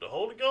filled with the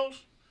Holy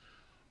Ghost?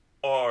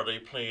 Or are they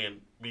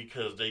paying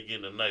because they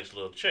getting a nice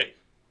little check?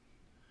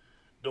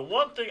 The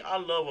one thing I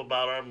love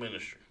about our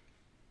ministry,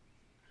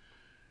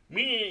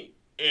 me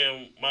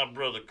and my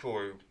brother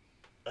Corey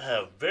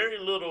have very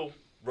little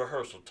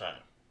rehearsal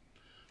time.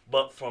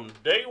 But from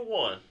day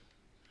one,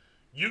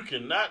 you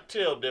cannot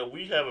tell that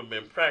we haven't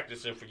been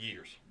practicing for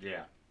years.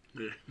 Yeah.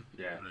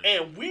 Yeah.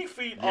 And we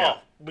feed Yeah.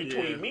 off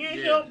between me and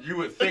Yeah. him. You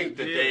would think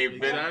that they've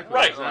been exactly,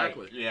 Right.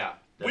 Exactly. Yeah.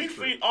 We that's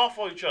true. feed off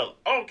on each other.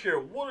 I don't care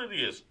what it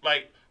is.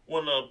 Like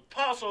when the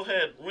apostle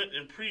had went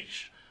and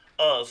preached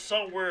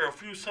somewhere a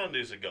few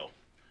Sundays ago.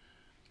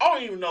 I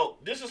don't even know.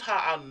 This is how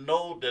I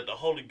know that the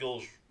Holy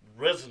Ghost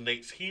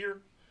resonates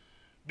here,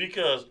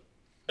 because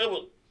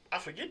I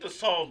forget the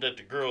song that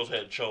the girls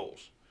had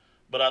chose,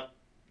 but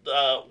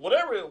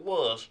whatever it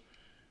was,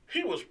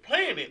 he was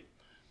playing it,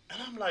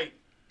 and I'm like,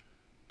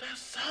 that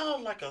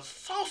sounds like a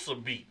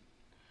salsa beat.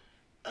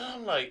 And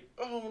I'm like,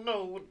 oh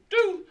no, what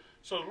do?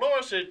 So the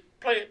Lord said,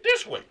 play it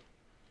this way.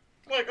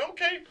 I'm like,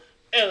 okay.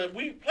 And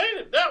we played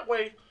it that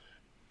way,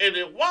 and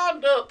it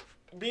wound up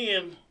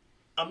being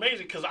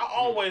amazing, because I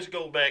always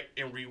go back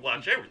and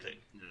rewatch everything.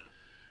 Yeah.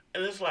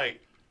 And it's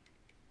like,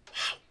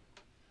 wow,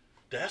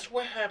 that's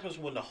what happens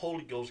when the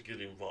Holy Ghost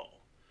get involved.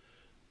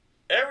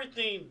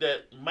 Everything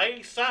that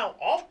may sound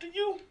off to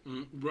you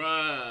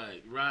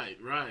Right.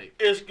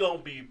 is going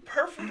to be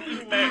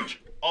perfectly matched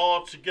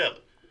all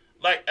together.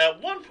 Like,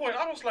 at one point,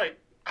 I was like,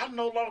 I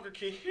no longer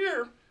can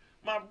hear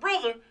my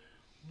brother,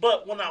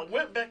 but when I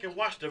went back and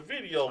watched the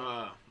video,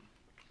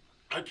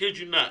 I kid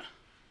you not,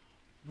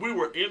 we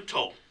were in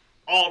tow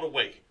all the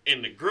way.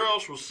 And the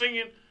girls were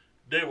singing,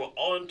 they were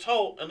on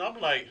tow, and I'm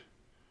like,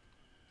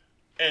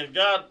 and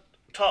God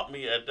taught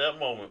me at that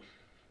moment,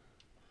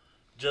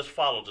 just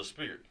follow the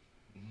Spirit.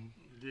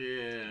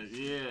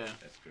 Yeah.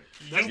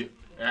 That's good.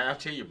 And I'll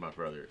tell you, my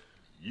brother,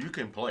 you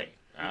can play.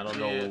 I don't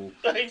know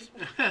Thanks.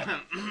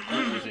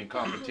 who was in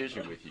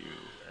competition with you,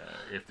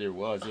 if there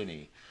was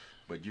any,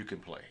 but you can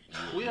play.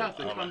 We have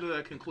to come to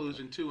that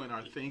conclusion too in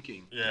our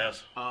thinking.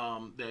 Yes.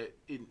 That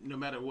no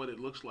matter what it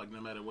looks like,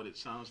 no matter what it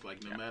sounds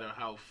like, no matter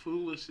how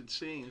foolish it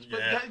seems, but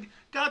Yeah.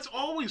 God's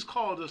always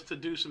called us to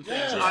do some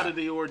things Yeah. out of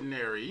the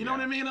ordinary. You know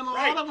what I mean? And a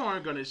lot of them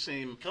aren't going to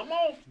seem Come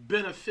on.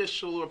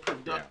 beneficial or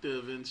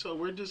productive, and so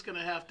we're just going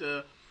to have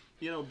to,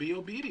 be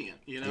obedient.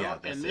 Yeah,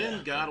 and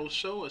then God will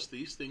show us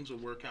these things will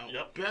work out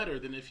better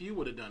than if you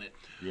would have done it.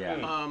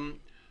 Yeah.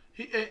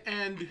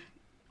 And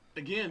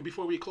again,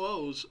 before we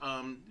close,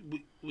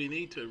 we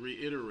need to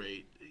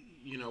reiterate.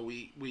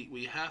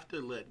 We have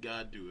to let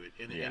God do it,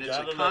 and it's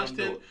Gotta a let him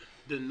constant do it.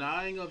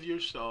 denying of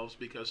yourselves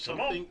because Come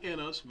something in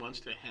us wants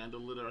to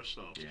handle it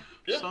ourselves.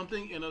 Yeah.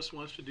 Something in us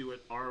wants to do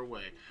it our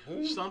way.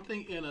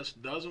 Something in us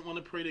doesn't want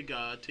to pray to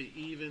God to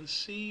even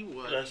see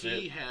what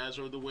He has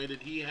or the way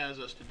that He has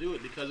us to do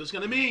it, because it's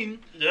going to mean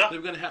that we're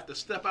going to have to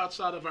step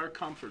outside of our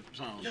comfort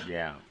zone.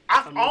 Yeah.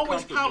 I've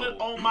always counted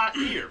on my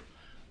ear.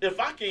 If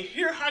I can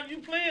hear how you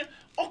playing,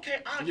 okay,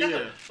 I got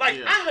it. I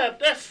have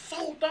that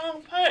so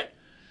down pat.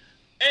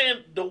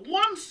 And the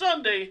one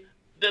Sunday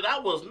that I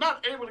was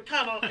not able to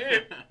count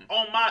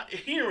on my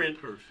hearing,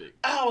 Perfect.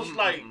 I was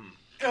like,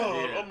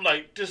 God, I'm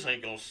like, this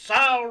ain't gonna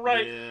sound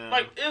right. Yeah.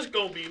 Like, it's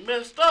gonna be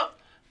messed up.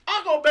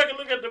 I go back and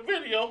look at the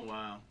video.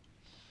 Wow.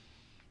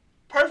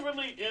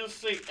 Perfectly in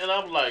sync, and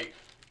I'm like,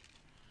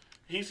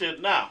 he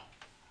said, now,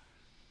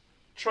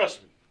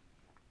 trust me.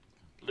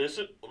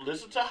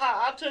 Listen to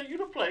how I tell you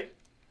to play,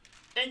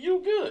 and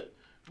you good.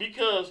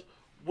 Because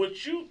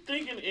what you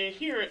thinking and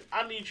hearing,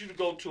 I need you to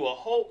go to a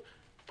whole,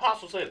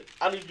 Apostle said it,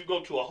 I need you to go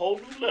to a whole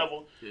new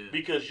level,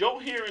 because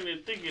your hearing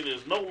and thinking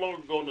is no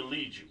longer going to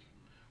lead you,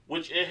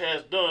 which it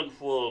has done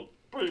for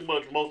pretty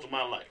much most of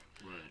my life.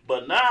 Right.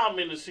 But now I'm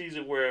in the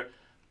season where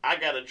I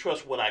got to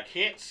trust what I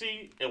can't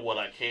see and what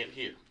I can't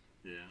hear.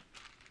 Yeah.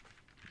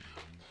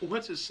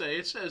 What's it say?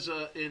 It says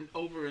in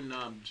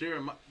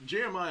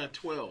Jeremiah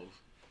 12.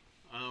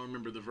 I don't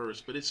remember the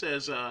verse, but it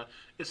says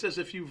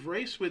if you've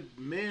raced with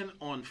men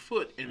on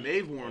foot and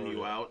they've worn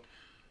you out,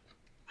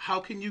 how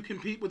can you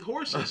compete with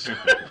horses? So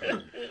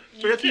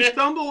if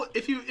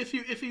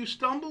you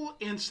stumble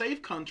in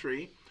safe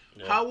country,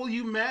 how will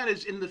you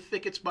manage in the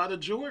thickets by the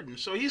Jordan?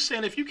 So he's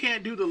saying if you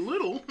can't do the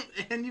little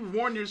and you've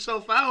worn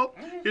yourself out,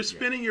 you're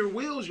spinning your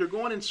wheels, you're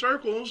going in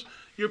circles,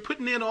 you're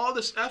putting in all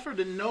this effort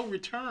and no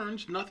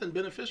returns, nothing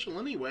beneficial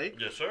anyway.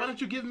 Yes, sir. Why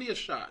don't you give me a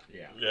shot?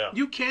 Yeah.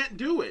 You can't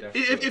do it.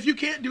 If you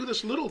can't do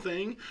this little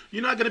thing,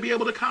 you're not going to be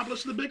able to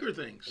accomplish the bigger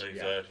things.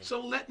 Exactly. So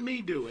let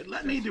me do it.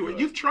 Let me do it.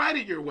 You've tried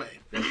it your way.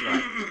 That's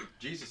right.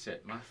 Jesus said,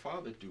 my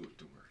Father doeth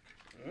the work.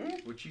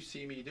 What you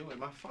see me doing,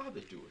 my Father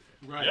doeth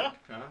it. Right. Yeah.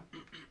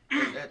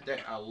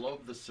 I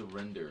love the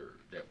surrender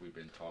that we've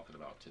been talking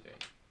about today.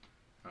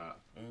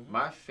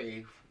 My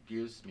faith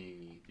gives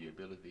me the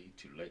ability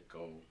to let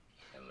go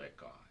and let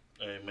God.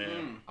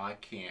 Amen. I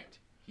can't.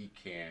 He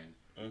can.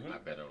 I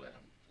better let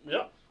him.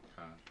 Yep.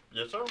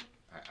 Yes, sir.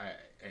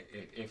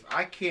 If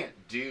I can't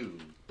do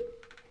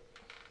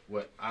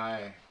what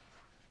I'm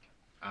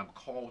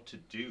called to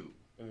do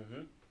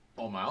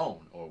on my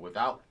own or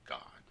without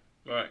God,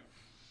 Right.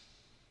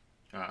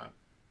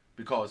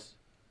 because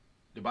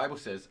the Bible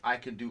says I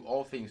can do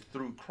all things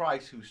through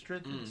Christ who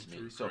strengthens me.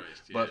 Through So,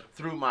 Christ, but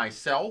through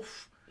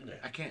myself,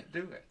 I can't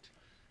do it.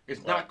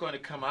 It's not going to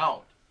come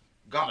out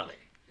godly.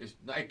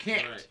 I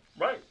can't.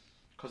 Right.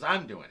 Because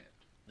I'm doing it.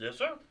 Yes,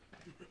 sir.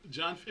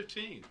 John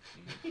 15.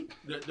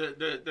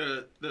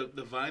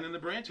 The vine and the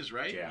branches,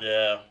 right?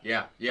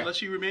 Yeah.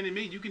 Unless you remain in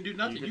me, you can do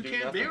nothing. You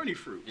can't bear any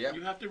fruit. Yeah.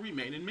 You have to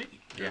remain in me.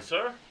 Yes,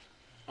 sir.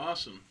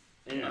 Awesome.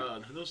 Yeah.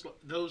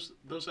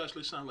 Those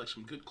actually sound like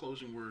some good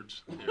closing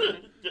words.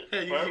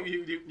 Hey,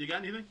 you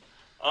got anything?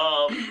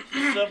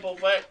 Simple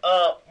fact.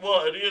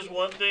 Well, it is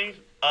one thing.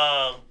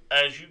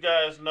 As you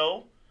guys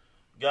know,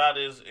 God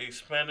is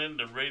expanding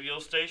the radio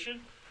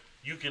station.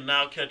 You can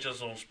now catch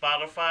us on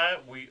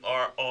Spotify. We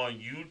are on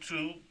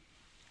YouTube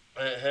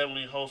at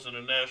Heavenly Host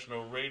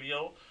International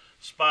Radio.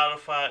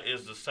 Spotify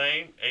is the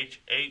same,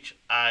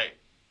 HHI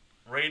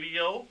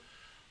Radio.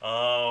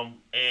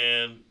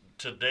 And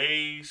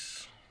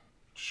today's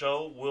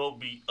show will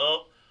be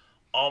up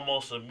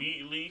almost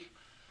immediately.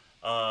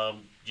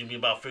 Give me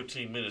about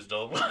 15 minutes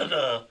though.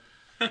 But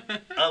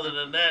other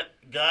than that,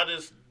 God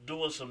is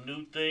doing some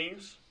new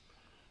things.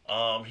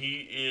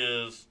 He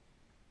is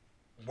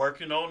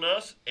working on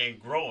us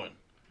and growing.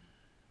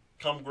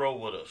 Come grow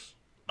with us.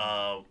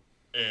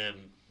 And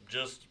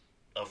just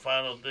a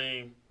final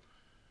thing,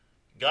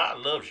 God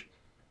loves you.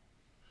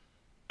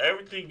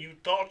 Everything you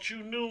thought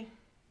you knew,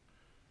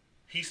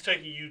 He's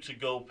taking you to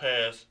go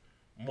past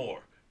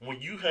more.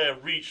 When you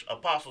have reached,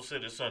 Apostle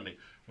said it Sunday,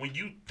 when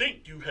you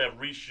think you have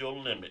reached your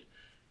limit,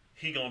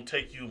 He gonna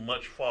take you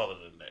much farther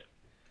than that.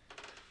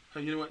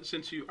 You know what?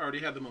 Since you already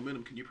have the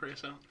momentum, can you pray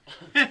us out?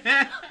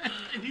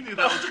 You knew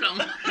that was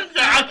coming.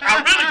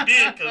 I really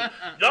did, because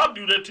y'all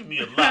do that to me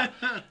a lot.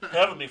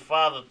 Heavenly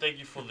Father, thank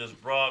you for this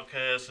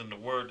broadcast and the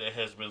word that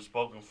has been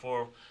spoken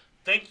for.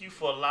 Thank you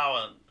for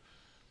allowing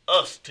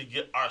us to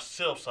get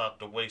ourselves out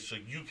the way so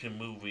you can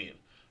move in.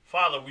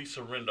 Father, we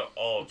surrender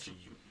all to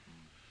you.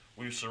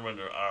 We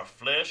surrender our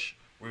flesh.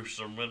 We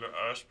surrender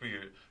our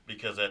spirit,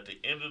 because at the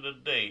end of the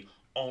day,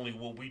 only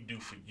what we do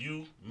for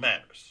you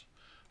matters.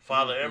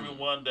 Father,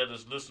 everyone that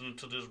is listening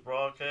to this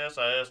broadcast,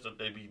 I ask that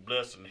they be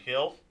blessed in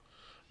health,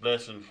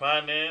 blessed in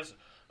finance.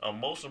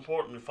 Most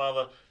importantly,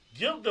 Father,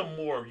 give them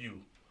more of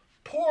you.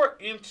 Pour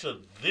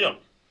into them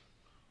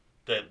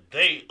that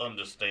they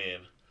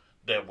understand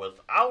that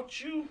without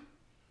you,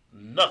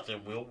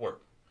 nothing will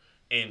work.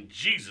 In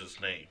Jesus'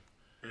 name,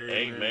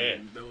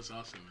 amen. That was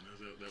awesome, man.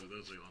 That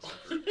was really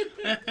awesome.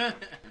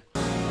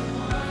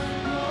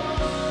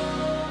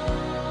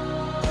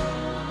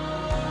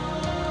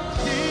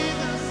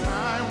 Jesus, I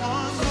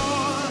want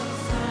more.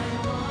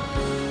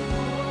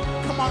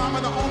 Come on, I'm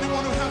the only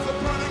one who has a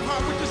burning